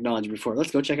technology before.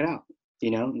 Let's go check it out,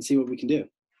 and see what we can do.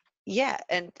 Yeah,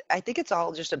 and I think it's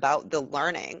all just about the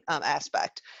learning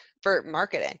aspect for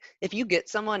marketing. If you get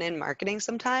someone in marketing,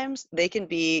 sometimes they can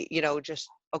be, just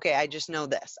okay, I just know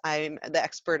this. I'm the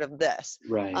expert of this.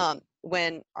 Right.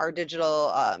 When our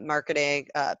digital marketing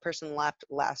person left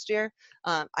last year,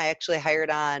 I actually hired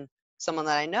on someone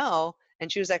that I know,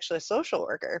 and she was actually a social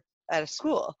worker at a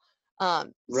school.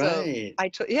 So Right.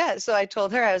 so I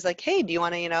told her, I was like, hey, do you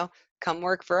want to, come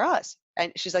work for us?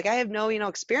 And she's like, I have no,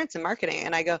 experience in marketing.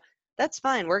 And I go, that's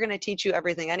fine. We're going to teach you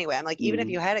everything anyway. I'm like, even if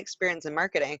Mhm. you had experience in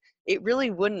marketing, it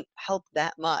really wouldn't help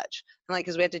that much. I'm like,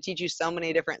 because we have to teach you so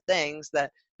many different things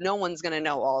that no one's going to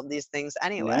know all of these things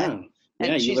anyway. Yeah.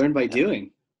 Yeah. And You learn by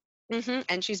doing.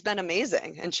 and she's been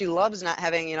amazing. And she loves not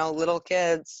having, little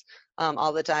kids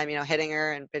all the time, hitting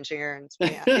her and pinching her and,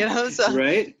 so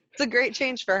Right. it's a great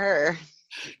change for her.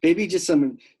 Maybe just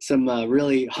some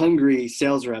really hungry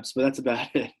sales reps, but that's about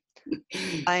it.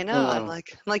 I know. I'm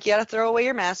like, you got to throw away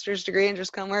your master's degree and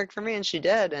just come work for me. And she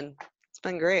did. And it's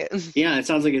been great. Yeah, it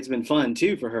sounds like it's been fun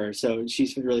too for her. So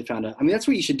she's really found out. I mean, that's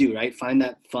what you should do, right? Find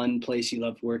that fun place you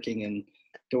love working, and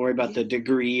don't worry about Yeah. the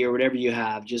degree or whatever you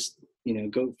have. Just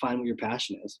go find what your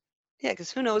passion is. Yeah,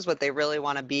 because who knows what they really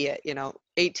want to be at,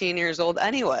 18 years old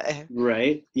anyway.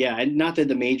 Right. Yeah. And not that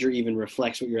the major even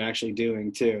reflects what you're actually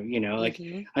doing too. Like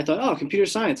Hmm. I thought, oh, computer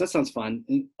science, that sounds fun.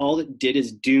 And all it did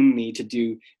is doom me to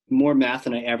do more math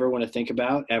than I ever want to think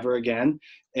about ever again.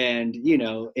 And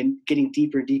getting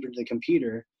deeper and deeper into the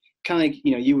computer, kind of like,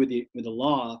 you with the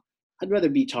law, I'd rather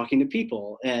be talking to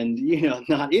people and,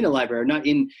 not in a library, not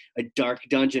in a dark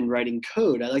dungeon writing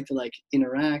code. I like to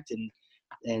interact and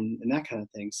that kind of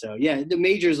thing. So yeah, the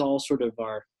majors all sort of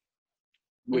are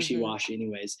Hmm. wishy-washy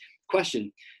anyways.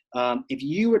 Question. If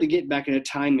you were to get back in a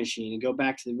time machine and go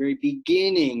back to the very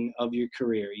beginning of your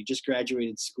career, you just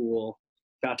graduated school,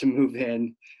 about to move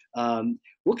in,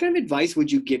 what kind of advice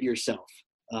would you give yourself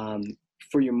um,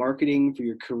 for your marketing, for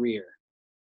your career?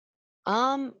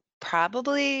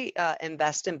 Probably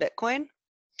invest in Bitcoin.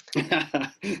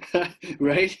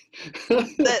 Right.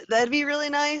 That'd be really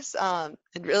nice. I'd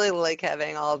really like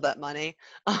having all of that money.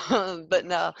 But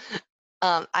no,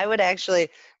 I would actually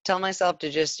tell myself to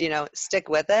just, stick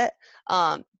with it.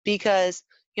 Because,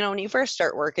 when you first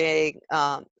start working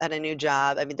at a new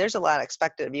job, I mean, there's a lot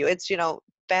expected of you. It's,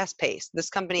 fast paced. This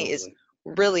company is Totally.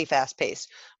 really fast paced.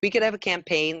 We could have a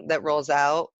campaign that rolls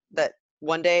out that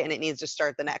one day and it needs to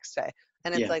start the next day.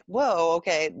 And it's Yeah. like, whoa,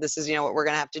 okay, this is, what we're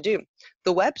going to have to do.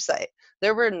 The website,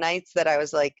 there were nights that I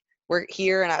was like, we're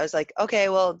here and I was like, okay,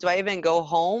 well, do I even go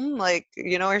home? Like,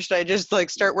 or should I just like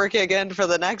start working again for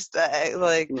the next day?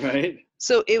 Like, Right.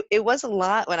 so it was a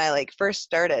lot when I like first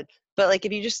started. But like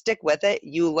if you just stick with it,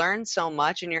 you learn so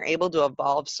much and you're able to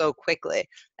evolve so quickly.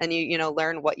 And you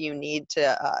learn what you need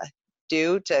to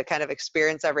do to kind of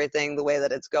experience everything the way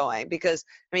that it's going. Because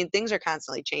I mean, things are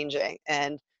constantly changing.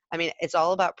 And I mean, it's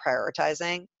all about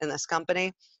prioritizing in this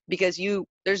company because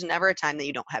there's never a time that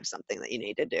you don't have something that you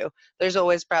need to do. There's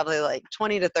always probably like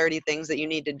 20 to 30 things that you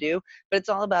need to do, but it's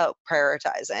all about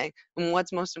prioritizing and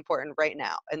what's most important right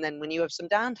now. And then when you have some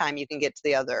downtime, you can get to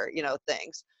the other,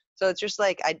 things. So it's just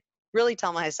like I really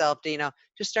tell myself to,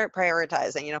 just start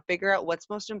prioritizing, figure out what's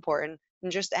most important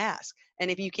and just ask. And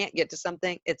if you can't get to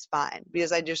something, it's fine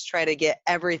because I just try to get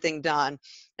everything done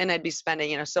and I'd be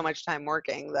spending, so much time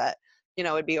working that,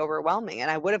 it'd be overwhelming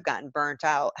and I would have gotten burnt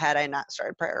out had I not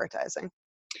started prioritizing.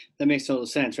 That makes total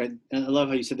sense, right? And I love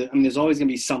how you said that. I mean, there's always going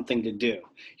to be something to do.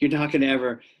 You're not going to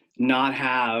ever not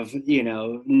have,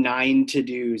 9 to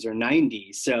dos or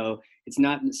 90. So it's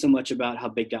not so much about how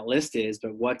big that list is,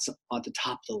 but what's at the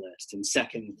top of the list and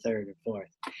second and third and fourth.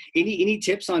 Any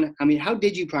tips on, I mean, how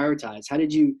did you prioritize? How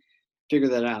did you figure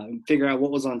that out and figure out what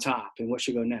was on top and what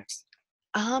should go next?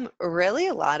 Really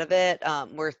a lot of it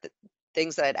were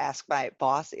things that I'd ask my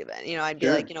boss even. I'd be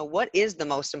like, Sure. what is the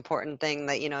most important thing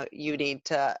that, you need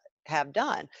to have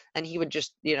done? And he would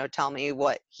just, tell me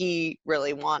what he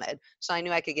really wanted. So I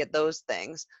knew I could get those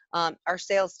things. Our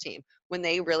sales team, when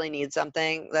they really need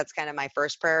something, that's kind of my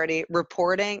first priority.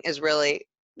 Reporting is really,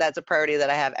 that's a priority that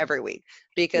I have every week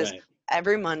because Right.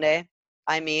 every Monday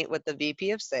I meet with the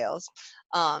VP of sales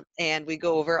and we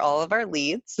go over all of our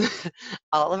leads,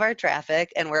 all of our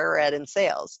traffic, and where we're at in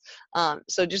sales.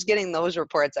 So just getting those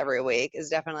reports every week is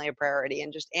definitely a priority,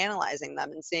 and just analyzing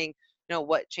them and seeing,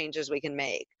 what changes we can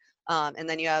make. And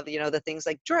then you have, the things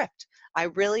like Drift. I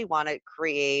really want to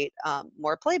create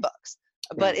more playbooks,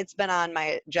 but Right. it's been on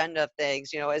my agenda of things,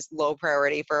 as low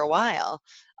priority for a while.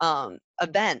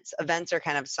 Events are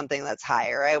kind of something that's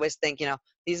higher. I always think,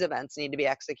 these events need to be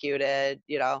executed,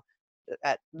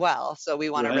 so we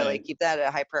want to really Right. keep that a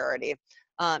high priority.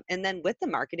 And then with the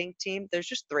marketing team, there's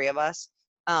just three of us.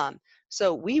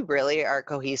 So we really are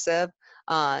cohesive.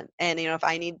 And if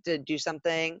I need to do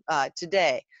something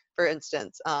today, for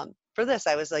instance, for this,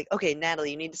 I was like, okay,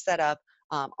 Natalie, you need to set up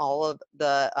all of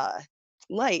the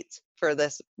lights for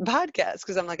this podcast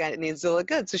because I'm like, it needs to look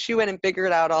good. So she went and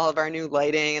figured out all of our new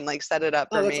lighting and like set it up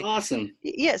for Oh, that's me. awesome.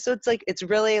 Yeah, so it's like, it's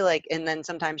really like, and then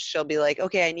sometimes she'll be like,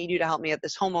 okay, I need you to help me with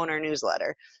this homeowner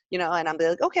newsletter, and I'll be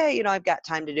like, okay, I've got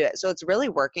time to do it. So it's really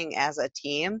working as a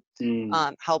team,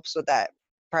 helps with that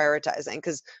prioritizing,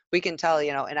 because we can tell,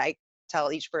 and I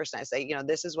tell each person, I say,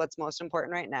 this is what's most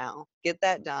important right now, get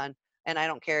that done. And I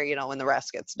don't care, when the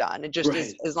rest gets done. It just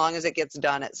is, as long as it gets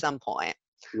done at some point.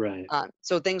 Right.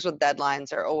 So things with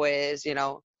deadlines are always,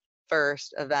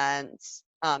 first events,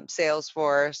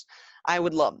 Salesforce. I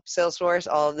would love Salesforce,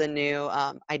 all of the new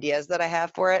ideas that I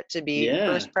have for it to be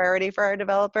first priority for our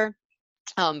developer.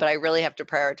 But I really have to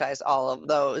prioritize all of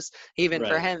those, even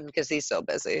for him, because he's so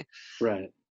busy.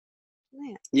 Right.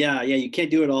 Yeah. You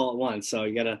can't do it all at once. So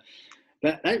you gotta,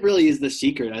 that really is the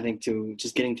secret, I think, to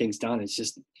just getting things done. It's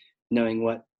just knowing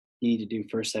what you need to do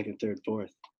first, second, third,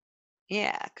 fourth.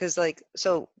 Yeah, because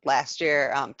so last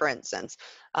year, for instance,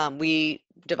 we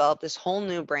developed this whole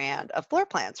new brand of floor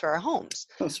plans for our homes.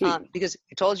 Oh, sweet. Because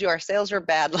I told you our sales were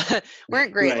bad,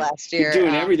 weren't great last year. You're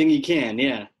doing everything you can,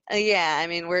 yeah. Yeah, I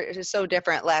mean, we're just so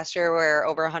different. Last year we're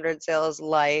over 100 sales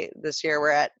light. This year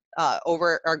we're at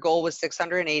over, our goal was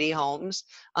 680 homes.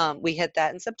 We hit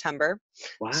that in September.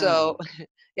 Wow. So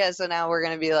yeah, so now we're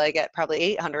going to be like at probably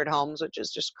 800 homes, which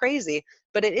is just crazy.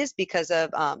 But it is because of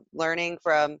learning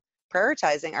from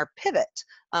prioritizing our pivot,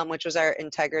 which was our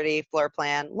integrity floor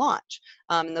plan launch.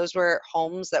 And those were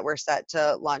homes that were set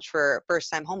to launch for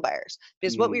first-time home buyers.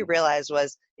 Because what we realized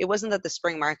was, it wasn't that the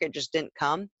spring market just didn't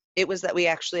come. It was that we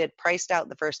actually had priced out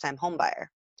the first-time home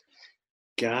buyer.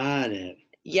 Got it.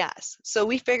 Yes. So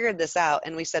we figured this out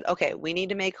and we said, okay, we need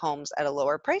to make homes at a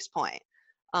lower price point.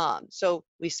 So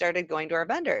we started going to our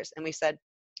vendors and we said,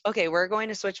 okay, we're going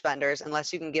to switch vendors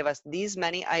unless you can give us these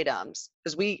many items,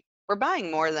 because we're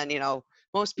buying more than,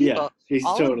 most people. Yeah,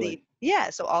 totally.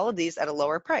 So all of these at a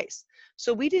lower price.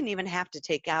 So we didn't even have to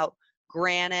take out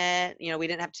granite, we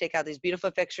didn't have to take out these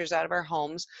beautiful fixtures out of our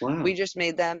homes. Wow. We just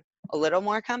made them a little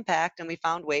more compact, and we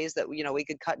found ways that, we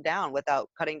could cut down without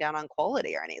cutting down on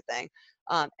quality or anything.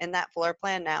 And that floor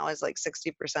plan now is like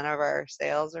 60% of our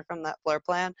sales are from that floor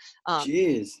plan.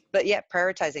 Jeez. But yet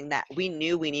prioritizing that, we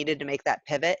knew we needed to make that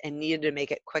pivot and needed to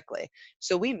make it quickly.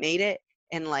 So we made it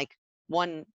in like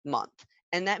 1 month.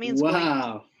 And that means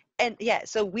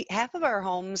so half of our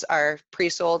homes are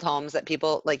pre-sold homes that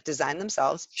people like design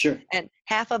themselves. Sure. And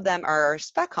half of them are our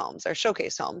spec homes, our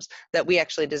showcase homes that we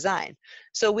actually design.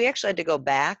 So we actually had to go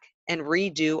back and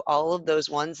redo all of those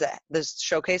those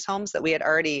showcase homes that we had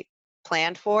already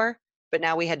planned for, but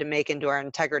now we had to make into our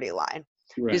integrity line.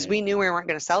 Because we knew we weren't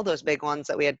going to sell those big ones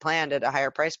that we had planned at a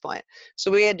higher price point.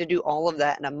 So we had to do all of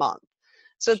that in a month.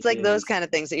 So it's like those kind of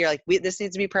things that you're like, this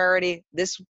needs to be priority.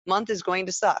 This month is going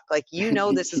to suck. Like,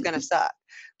 this is going to suck.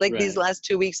 Like these last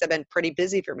 2 weeks have been pretty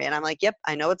busy for me. And I'm like, yep,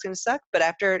 I know it's going to suck. But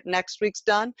after next week's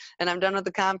done and I'm done with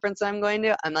the conference I'm going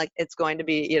to, I'm like, it's going to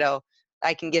be,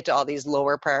 I can get to all these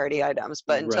lower priority items.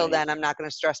 But until then, I'm not going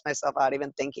to stress myself out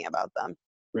even thinking about them.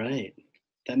 Right.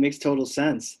 That makes total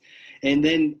sense. And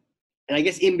then, and I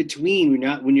guess in between,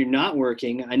 when you're not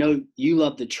working, I know you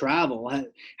love to travel.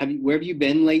 Where have you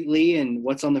been lately, and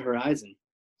what's on the horizon?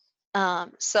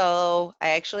 So I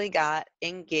actually got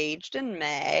engaged in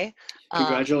May.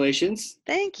 Congratulations.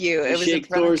 Thank you. It was shake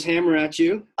Thor's hammer at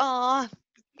you. Aw,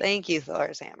 thank you,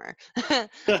 Thor's hammer.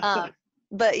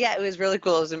 But yeah, it was really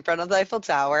cool. It was in front of the Eiffel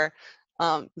Tower.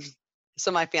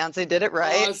 So my fiance did it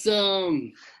right.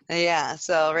 Awesome. Yeah,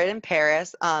 so right in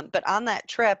Paris. But on that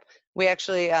trip, we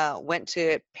actually went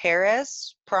to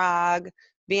Paris, Prague,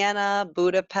 Vienna,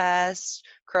 Budapest,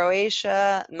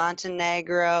 Croatia,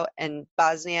 Montenegro, and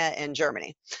Bosnia and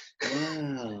Germany.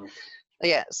 Wow.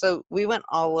 Yeah, so we went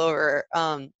all over.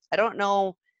 I don't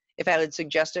know if I would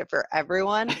suggest it for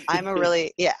everyone. I'm a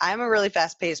really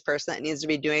fast-paced person that needs to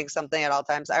be doing something at all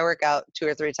times. I work out 2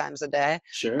 or 3 times a day.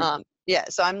 Sure. Yeah,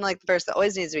 so I'm like the person that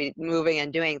always needs to be moving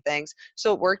and doing things.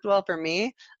 So it worked well for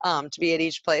me to be at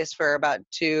each place for about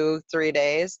 2-3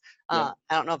 days. I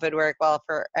don't know if it'd work well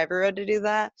for everyone to do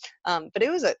that, but it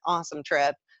was an awesome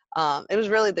trip. It was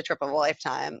really the trip of a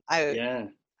lifetime.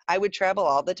 I would travel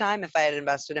all the time if I had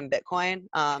invested in Bitcoin,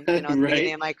 at the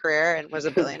beginning of my career and was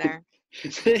a billionaire.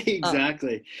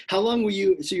 Exactly. How long were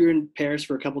you? So you were in Paris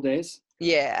for a couple days?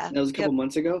 Yeah. That was a couple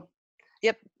months ago?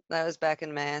 Yep. That was back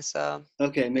in May. So.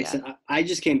 Okay. Makes sense. I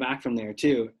just came back from there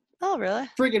too. Oh, really?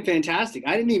 Freaking fantastic.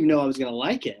 I didn't even know I was going to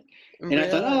like it. And I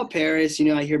thought, oh, Paris,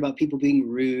 I hear about people being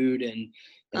rude and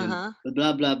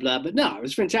blah, blah, blah. But no, it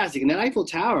was fantastic. And that Eiffel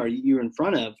Tower you were in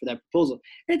front of for that proposal,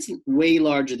 it's way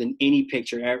larger than any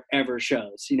picture ever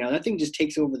shows. That thing just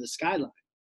takes over the skyline.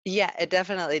 Yeah, it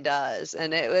definitely does.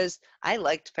 And I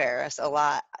liked Paris a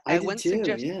lot. I I did wouldn't too.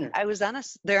 suggest, Yeah. I was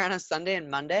there on a Sunday and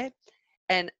Monday,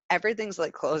 and everything's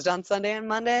like closed on Sunday and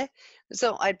Monday.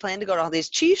 So I'd planned to go to all these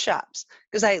cheese shops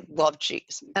because I love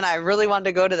cheese and I really wanted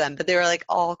to go to them, but they were like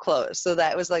all closed. So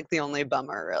that was like the only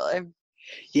bummer, really.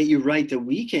 Yeah, you're right. The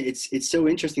weekend, it's so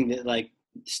interesting that like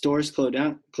stores close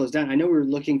down. I know we were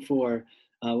looking for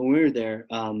when we were there,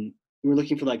 we were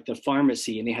looking for like the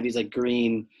pharmacy, and they had these like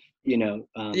green, Yeah,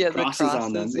 the crosses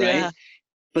on them, crosses. right? Yeah.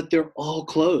 But they're all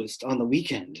closed on the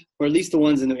weekend, or at least the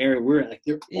ones in the area we're at. Like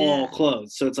they're all Yeah.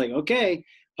 closed. So it's like okay,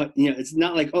 but it's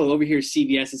not like oh over here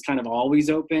CVS is kind of always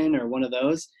open or one of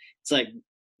those. It's like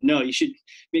no, you should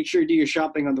make sure you do your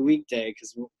shopping on the weekday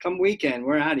because come weekend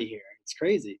we're out of here. It's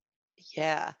crazy.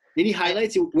 Yeah. Any I,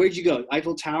 highlights? Where'd you go?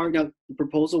 Eiffel Tower. Now, the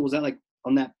proposal was that like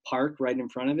on that park right in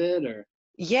front of it, or?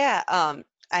 yeah.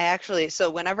 I actually, so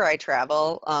whenever I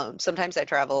travel, sometimes I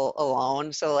travel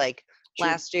alone. So like Sure.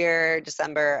 last year,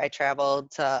 December, I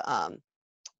traveled to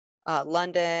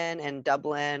London and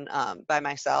Dublin by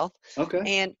myself. Okay.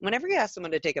 And whenever you ask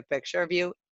someone to take a picture of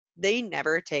you, they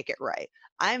never take it right.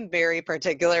 I'm very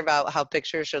particular about how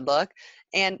pictures should look,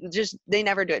 and just they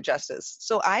never do it justice.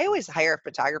 So I always hire a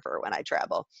photographer when I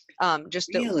travel. Just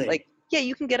to like, Really? yeah,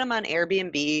 you can get them on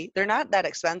Airbnb. They're not that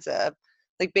expensive.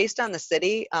 Like based on the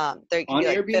city, they can On be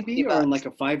like 50 Airbnb or on bucks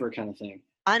like a Fiverr kind of thing?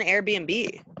 on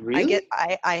Airbnb. Really?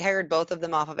 I hired both of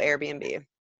them off of Airbnb. Um,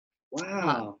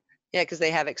 Wow. yeah, because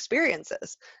they have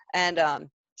experiences. And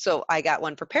so I got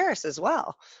one for Paris as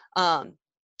well. Um,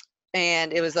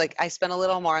 and it was like I spent a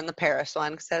little more on the Paris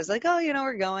one because I was like, oh,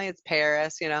 we're going, it's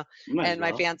Paris. Might as And my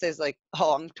well. fiance is like,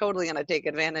 oh, I'm totally gonna take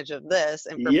advantage of this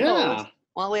and propose Yeah.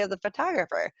 while we have the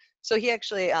photographer. So he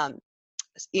actually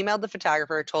emailed the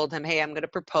photographer, told him, hey, I'm gonna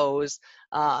propose.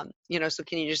 So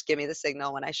can you just give me the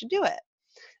signal when I should do it?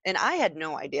 And I had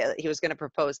no idea that he was going to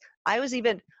propose. I was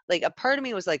even like, a part of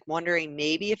me was like wondering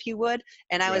maybe if he would.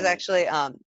 And I was Right. actually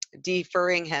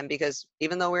deferring him because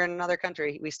even though we are in another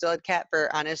country, we still had cat fur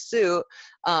on his suit.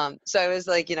 So I was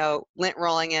like, lint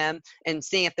rolling him and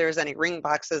seeing if there was any ring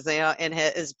boxes, in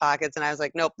his pockets. And I was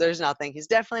like, nope, there's nothing. He's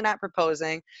definitely not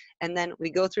proposing. And then we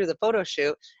go through the photo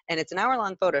shoot, and it's an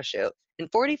hour-long photo shoot. And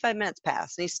 45 minutes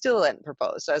passed, and he still hadn't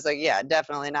proposed. So I was like, yeah,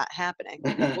 definitely not happening.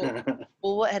 Well,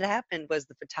 well, what had happened was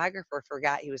the photographer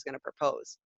forgot he was going to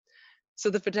propose. So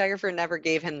the photographer never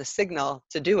gave him the signal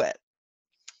to do it.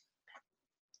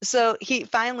 So he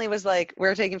finally was like,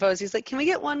 we're taking photos. He's like, can we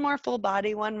get one more full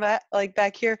body one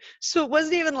back here? So it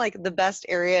wasn't even like the best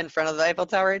area in front of the Eiffel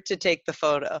Tower to take the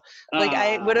photo. Like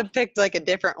I would Ah, have picked like a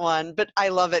different one, but I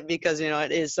love it because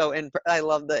it is so I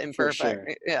love the for imperfect.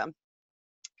 sure. Yeah.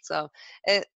 So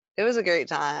it was a great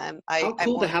time. How I'm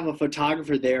cool to have a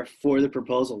photographer there for the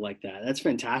proposal like that. That's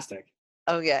fantastic.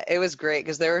 Oh yeah, it was great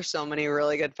because there were so many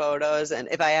really good photos, and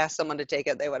if I asked someone to take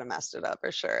it, they would have messed it up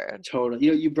for sure. Totally.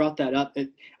 You brought that up.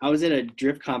 I was at a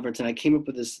drift conference and I came up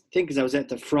with this thing because I was at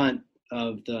the front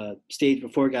of the stage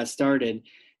before it got started,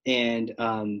 and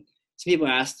some people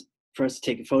asked for us to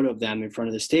take a photo of them in front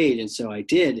of the stage, and so I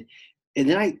did. And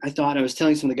then I thought I was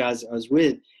telling some of the guys I was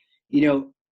with, you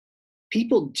know,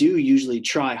 people do usually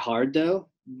try hard though.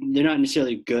 They're not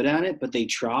necessarily good at it, but they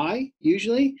try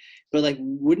usually. But like,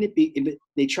 wouldn't it be if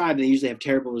they try, but they usually have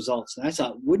terrible results? And I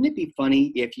thought, wouldn't it be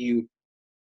funny if you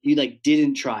like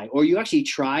didn't try, or you actually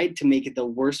tried to make it the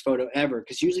worst photo ever?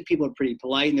 Because usually people are pretty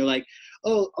polite and they're like,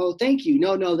 oh thank you,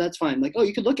 no that's fine. Like, oh,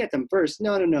 you could look at them first.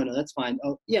 No, that's fine.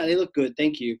 Oh yeah, they look good,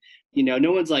 thank you.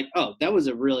 No one's like, oh, that was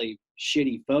a really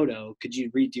shitty photo, could you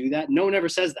redo that? No one ever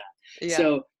says that. Yeah.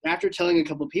 So after telling a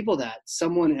couple of people that,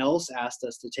 someone else asked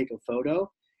us to take a photo.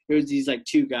 It was these like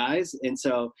two guys, and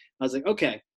so I was like,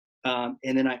 okay. And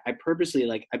then I purposely,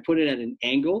 like, I put it at an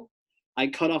angle. I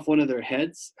cut off one of their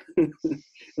heads and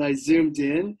I zoomed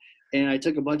in and I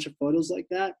took a bunch of photos like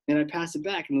that and I passed it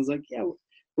back and I was like, yeah,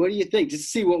 what do you think? Just to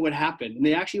see what would happen. And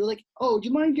they actually were like, oh, do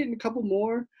you mind getting a couple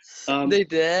more? They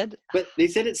did. But they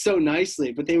said it so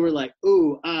nicely, but they were like,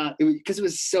 ooh, because it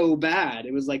was so bad.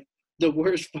 It was like the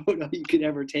worst photo you could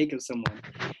ever take of someone.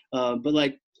 But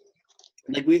like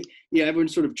we, everyone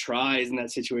sort of tries in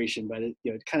that situation, but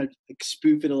it kind of like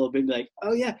spoof it a little bit, like,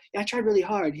 oh yeah, I tried really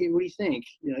hard. Here, what do you think?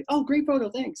 You're like, oh, great photo,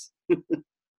 thanks.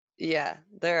 Yeah,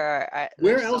 Where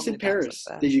there's so else in many times like Paris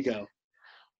that. did you go?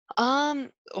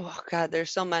 Oh God,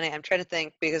 there's so many. I'm trying to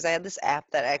think because I had this app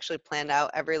that actually planned out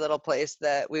every little place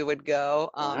that we would go.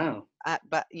 Wow.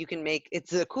 But you can it's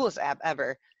the coolest app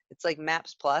ever. It's like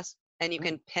Maps Plus, and you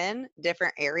can pin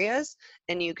different areas,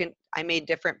 and I made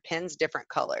different pins, different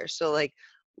colors. So like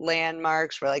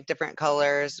landmarks were like different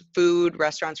colors, food,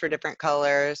 restaurants were different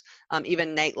colors,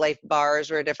 even nightlife bars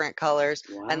were different colors.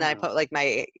 Wow. And then I put like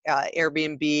my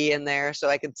Airbnb in there so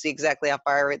I could see exactly how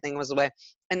far everything was away.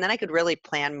 And then I could really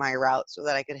plan my route so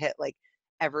that I could hit like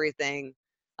everything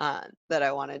that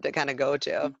I wanted to kind of go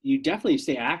to. You definitely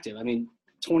stay active. I mean,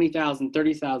 20,000,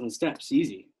 30,000 steps,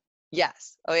 easy.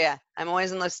 Yes. Oh yeah. I'm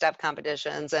always in those step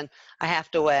competitions and I have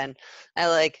to win.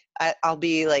 I'll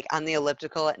be like on the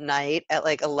elliptical at night at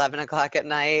like 11 o'clock at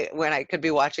night when I could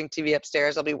be watching TV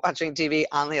upstairs. I'll be watching TV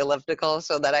on the elliptical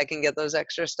so that I can get those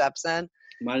extra steps in.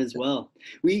 Might as well.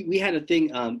 We had a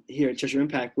thing here at Treasure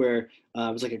Impact where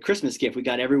it was like a Christmas gift. We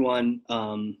got everyone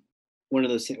one of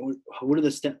those, what are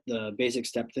the basic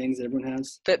step things that everyone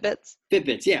has? Fitbits.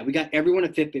 Fitbits. Yeah. We got everyone a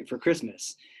Fitbit for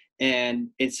Christmas. And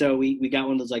so we got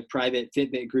one of those like private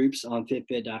Fitbit groups on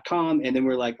Fitbit.com. And then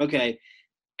we're like, okay,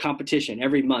 competition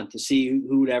every month to see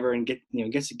who would ever and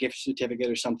gets a gift certificate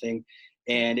or something.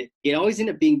 And it always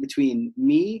ended up being between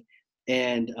me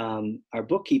and our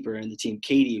bookkeeper and the team,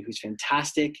 Katie, who's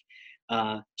fantastic.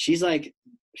 She's like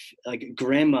a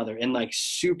grandmother and like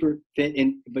super fit,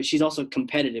 but she's also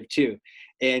competitive too.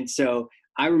 And so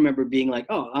I remember being like,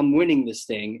 oh, I'm winning this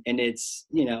thing. And it's,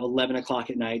 11 o'clock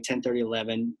at night, 10:30,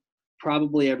 11.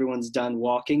 Probably everyone's done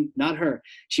walking. Not her.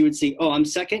 She would see, oh, I'm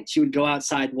second. She would go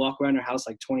outside, walk around her house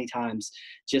like 20 times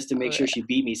just to make sure she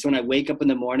beat me. So when I wake up in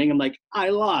the morning, I'm like, I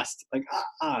lost. Like,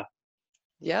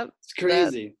 Yep. It's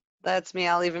crazy. That's me.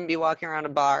 I'll even be walking around a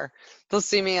bar. They'll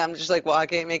see me. I'm just like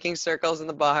walking, making circles in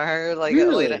the bar, like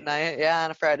Really? late at night. Yeah, on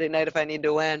a Friday night if I need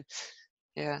to win.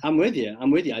 Yeah. I'm with you. I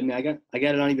mean, I got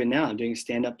it on even now. I'm doing a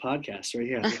stand-up podcast right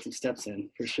here. I'll get some steps in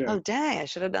for sure. Oh, dang. I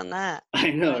should have done that.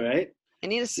 I know, right? I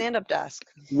need a stand-up desk.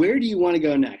 Where do you want to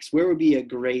go next? Where would be a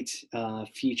great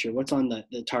feature? What's on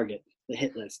the target, the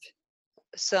hit list?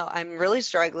 So I'm really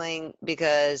struggling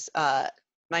because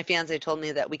my fiance told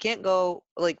me that we can't go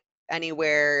like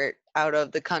anywhere out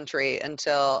of the country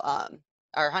until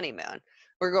our honeymoon.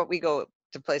 We go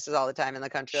to places all the time in the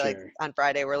country. Sure. Like on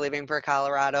Friday, we're leaving for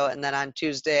Colorado. And then on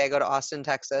Tuesday, I go to Austin,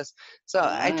 Texas. So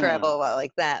I travel a lot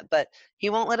like that. But he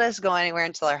won't let us go anywhere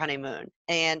until our honeymoon.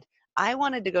 And I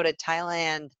wanted to go to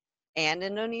Thailand and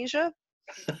Indonesia.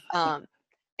 And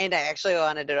I actually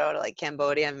wanted to go to like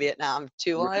Cambodia and Vietnam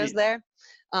too while I was there.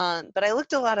 But I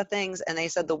looked at a lot of things and they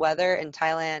said the weather in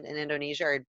Thailand and Indonesia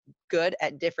are good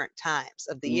at different times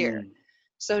of the year.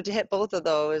 So to hit both of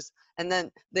those, and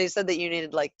then they said that you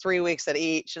needed like 3 weeks at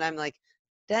each. And I'm like,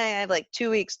 dang, I have like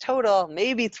 2 weeks total,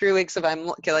 maybe 3 weeks if I'm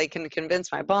like can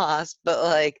convince my boss, but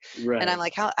like, right. And I'm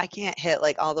like, how I can't hit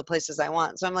like all the places I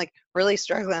want. So I'm like really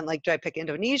struggling. I'm like, do I pick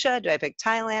Indonesia? Do I pick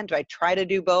Thailand? Do I try to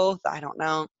do both? I don't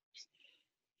know.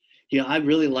 I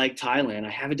really like Thailand. I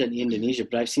haven't done Indonesia,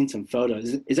 but I've seen some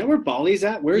photos. Is that where Bali's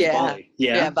at? Where's Bali?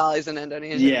 Yeah, Bali's in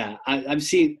Indonesia. Yeah, I've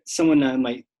seen someone on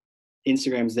my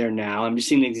Instagram's there now. I'm just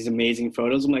seeing these amazing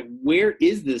photos. I'm like, where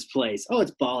is this place? Oh,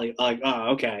 it's Bali. Like, oh,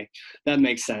 okay. That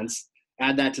makes sense.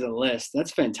 Add that to the list.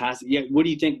 That's fantastic. Yeah. What do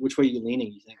you think? Which way are you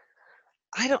leaning, you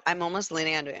think? I'm almost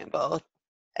leaning on doing both.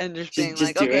 And just being just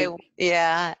like, okay, it?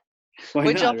 Yeah. Why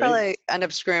Which not, I'll probably end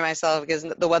up screwing myself because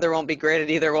the weather won't be great at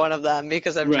either one of them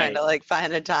because I'm trying to like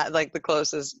find a time, like the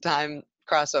closest time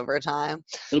crossover time.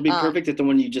 It'll be perfect at the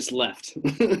one you just left.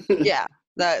 Yeah,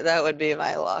 that would be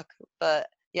my luck. But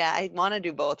yeah, I want to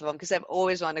do both of them because I've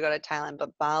always wanted to go to Thailand,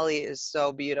 but Bali is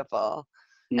so beautiful.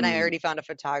 And I already found a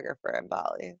photographer in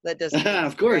Bali that does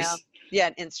of course. Yeah,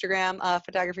 an Instagram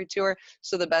photography tour.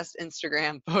 So the best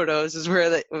Instagram photos is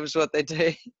what they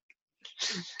take.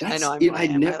 I know.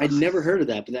 I'd never heard of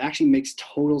that, but that actually makes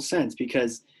total sense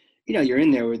because, you're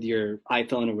in there with your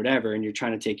iPhone or whatever, and you're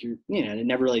trying to take your, it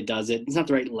never really does it. It's not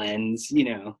the right lens,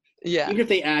 Yeah. Even if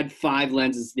they add 5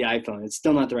 lenses to the iPhone, it's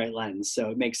still not the right lens. So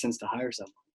it makes sense to hire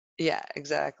someone. Yeah,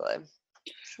 exactly.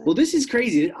 Well, this is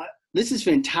crazy. This is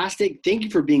fantastic. Thank you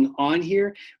for being on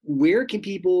here. Where can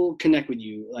people connect with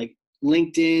you? Like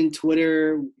LinkedIn,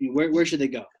 Twitter, where should they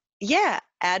go? Yeah.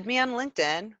 Add me on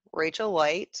LinkedIn, Rachel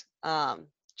White.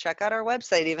 Check out our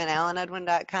website, even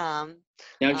alanedwin.com.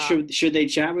 Now, should they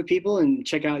chat with people and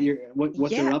check out what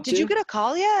they're up to? Did you get a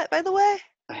call yet, by the way?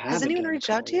 I haven't. Has anyone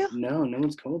reached out to you? No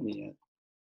one's called me yet.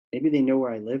 Maybe they know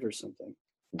where I live or something.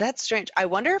 That's strange. I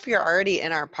wonder if you're already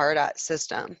in our Pardot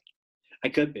system. I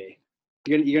could be.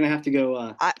 You're gonna have to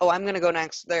go. I'm gonna go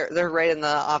next. They're right in the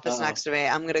office next to me.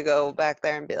 I'm gonna go back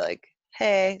there and be like,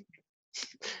 hey.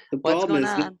 The problem is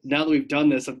that now that we've done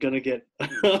this, I'm gonna get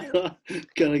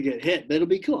hit. But it'll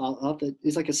be cool.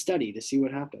 It's like a study to see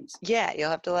what happens. Yeah, you'll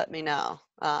have to let me know,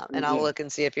 and I'll look and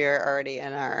see if you're already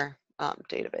in our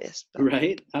database.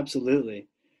 Right? Absolutely.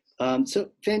 So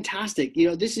fantastic.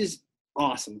 This is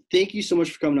Awesome. Thank you so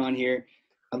much for coming on here.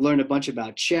 I've learned a bunch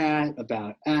about chat,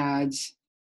 about ads,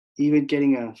 even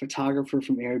getting a photographer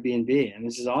from Airbnb, and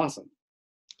this is awesome.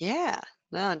 Yeah,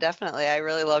 no, definitely. I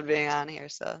really loved being on here.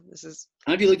 So this is.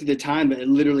 I don't know if you looked at the time, but it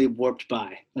literally warped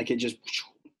by. Like it just.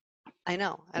 I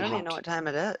know. I It don't even know hopped. what time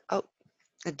it is. Oh,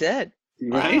 it did.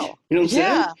 Right? Wow. You know what I'm saying?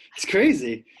 Yeah, It's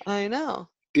crazy. I know.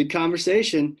 Good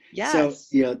conversation. So,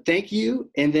 Yes. thank you.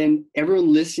 And then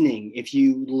everyone listening, if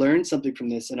you learned something from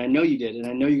this, and I know you did, and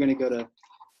I know you're going to go to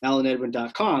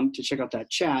alanedwin.com to check out that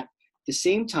chat. At the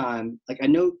same time, like I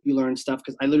know you learned stuff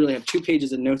because I literally have 2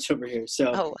 pages of notes over here.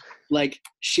 So Oh, like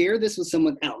share this with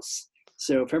someone else.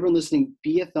 So for everyone listening,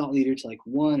 be a thought leader to like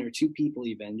 1 or 2 people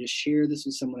even. Just share this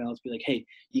with someone else. Be like, hey,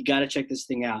 you got to check this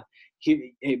thing out. Here,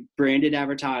 hey, branded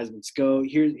advertisements. Go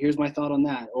here's my thought on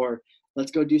that. Or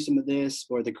let's go do some of this.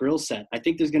 Or the grill set. I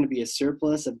think there's going to be a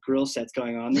surplus of grill sets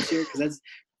going on this year because that's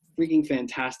freaking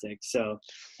fantastic. So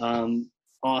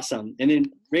awesome. And then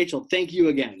Rachel, thank you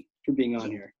again for being on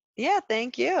here. yeah,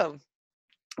 thank you.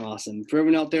 Awesome. For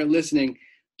everyone out there listening,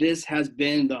 this has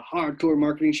been the Hardcore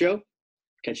Marketing Show.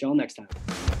 Catch y'all next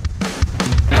time.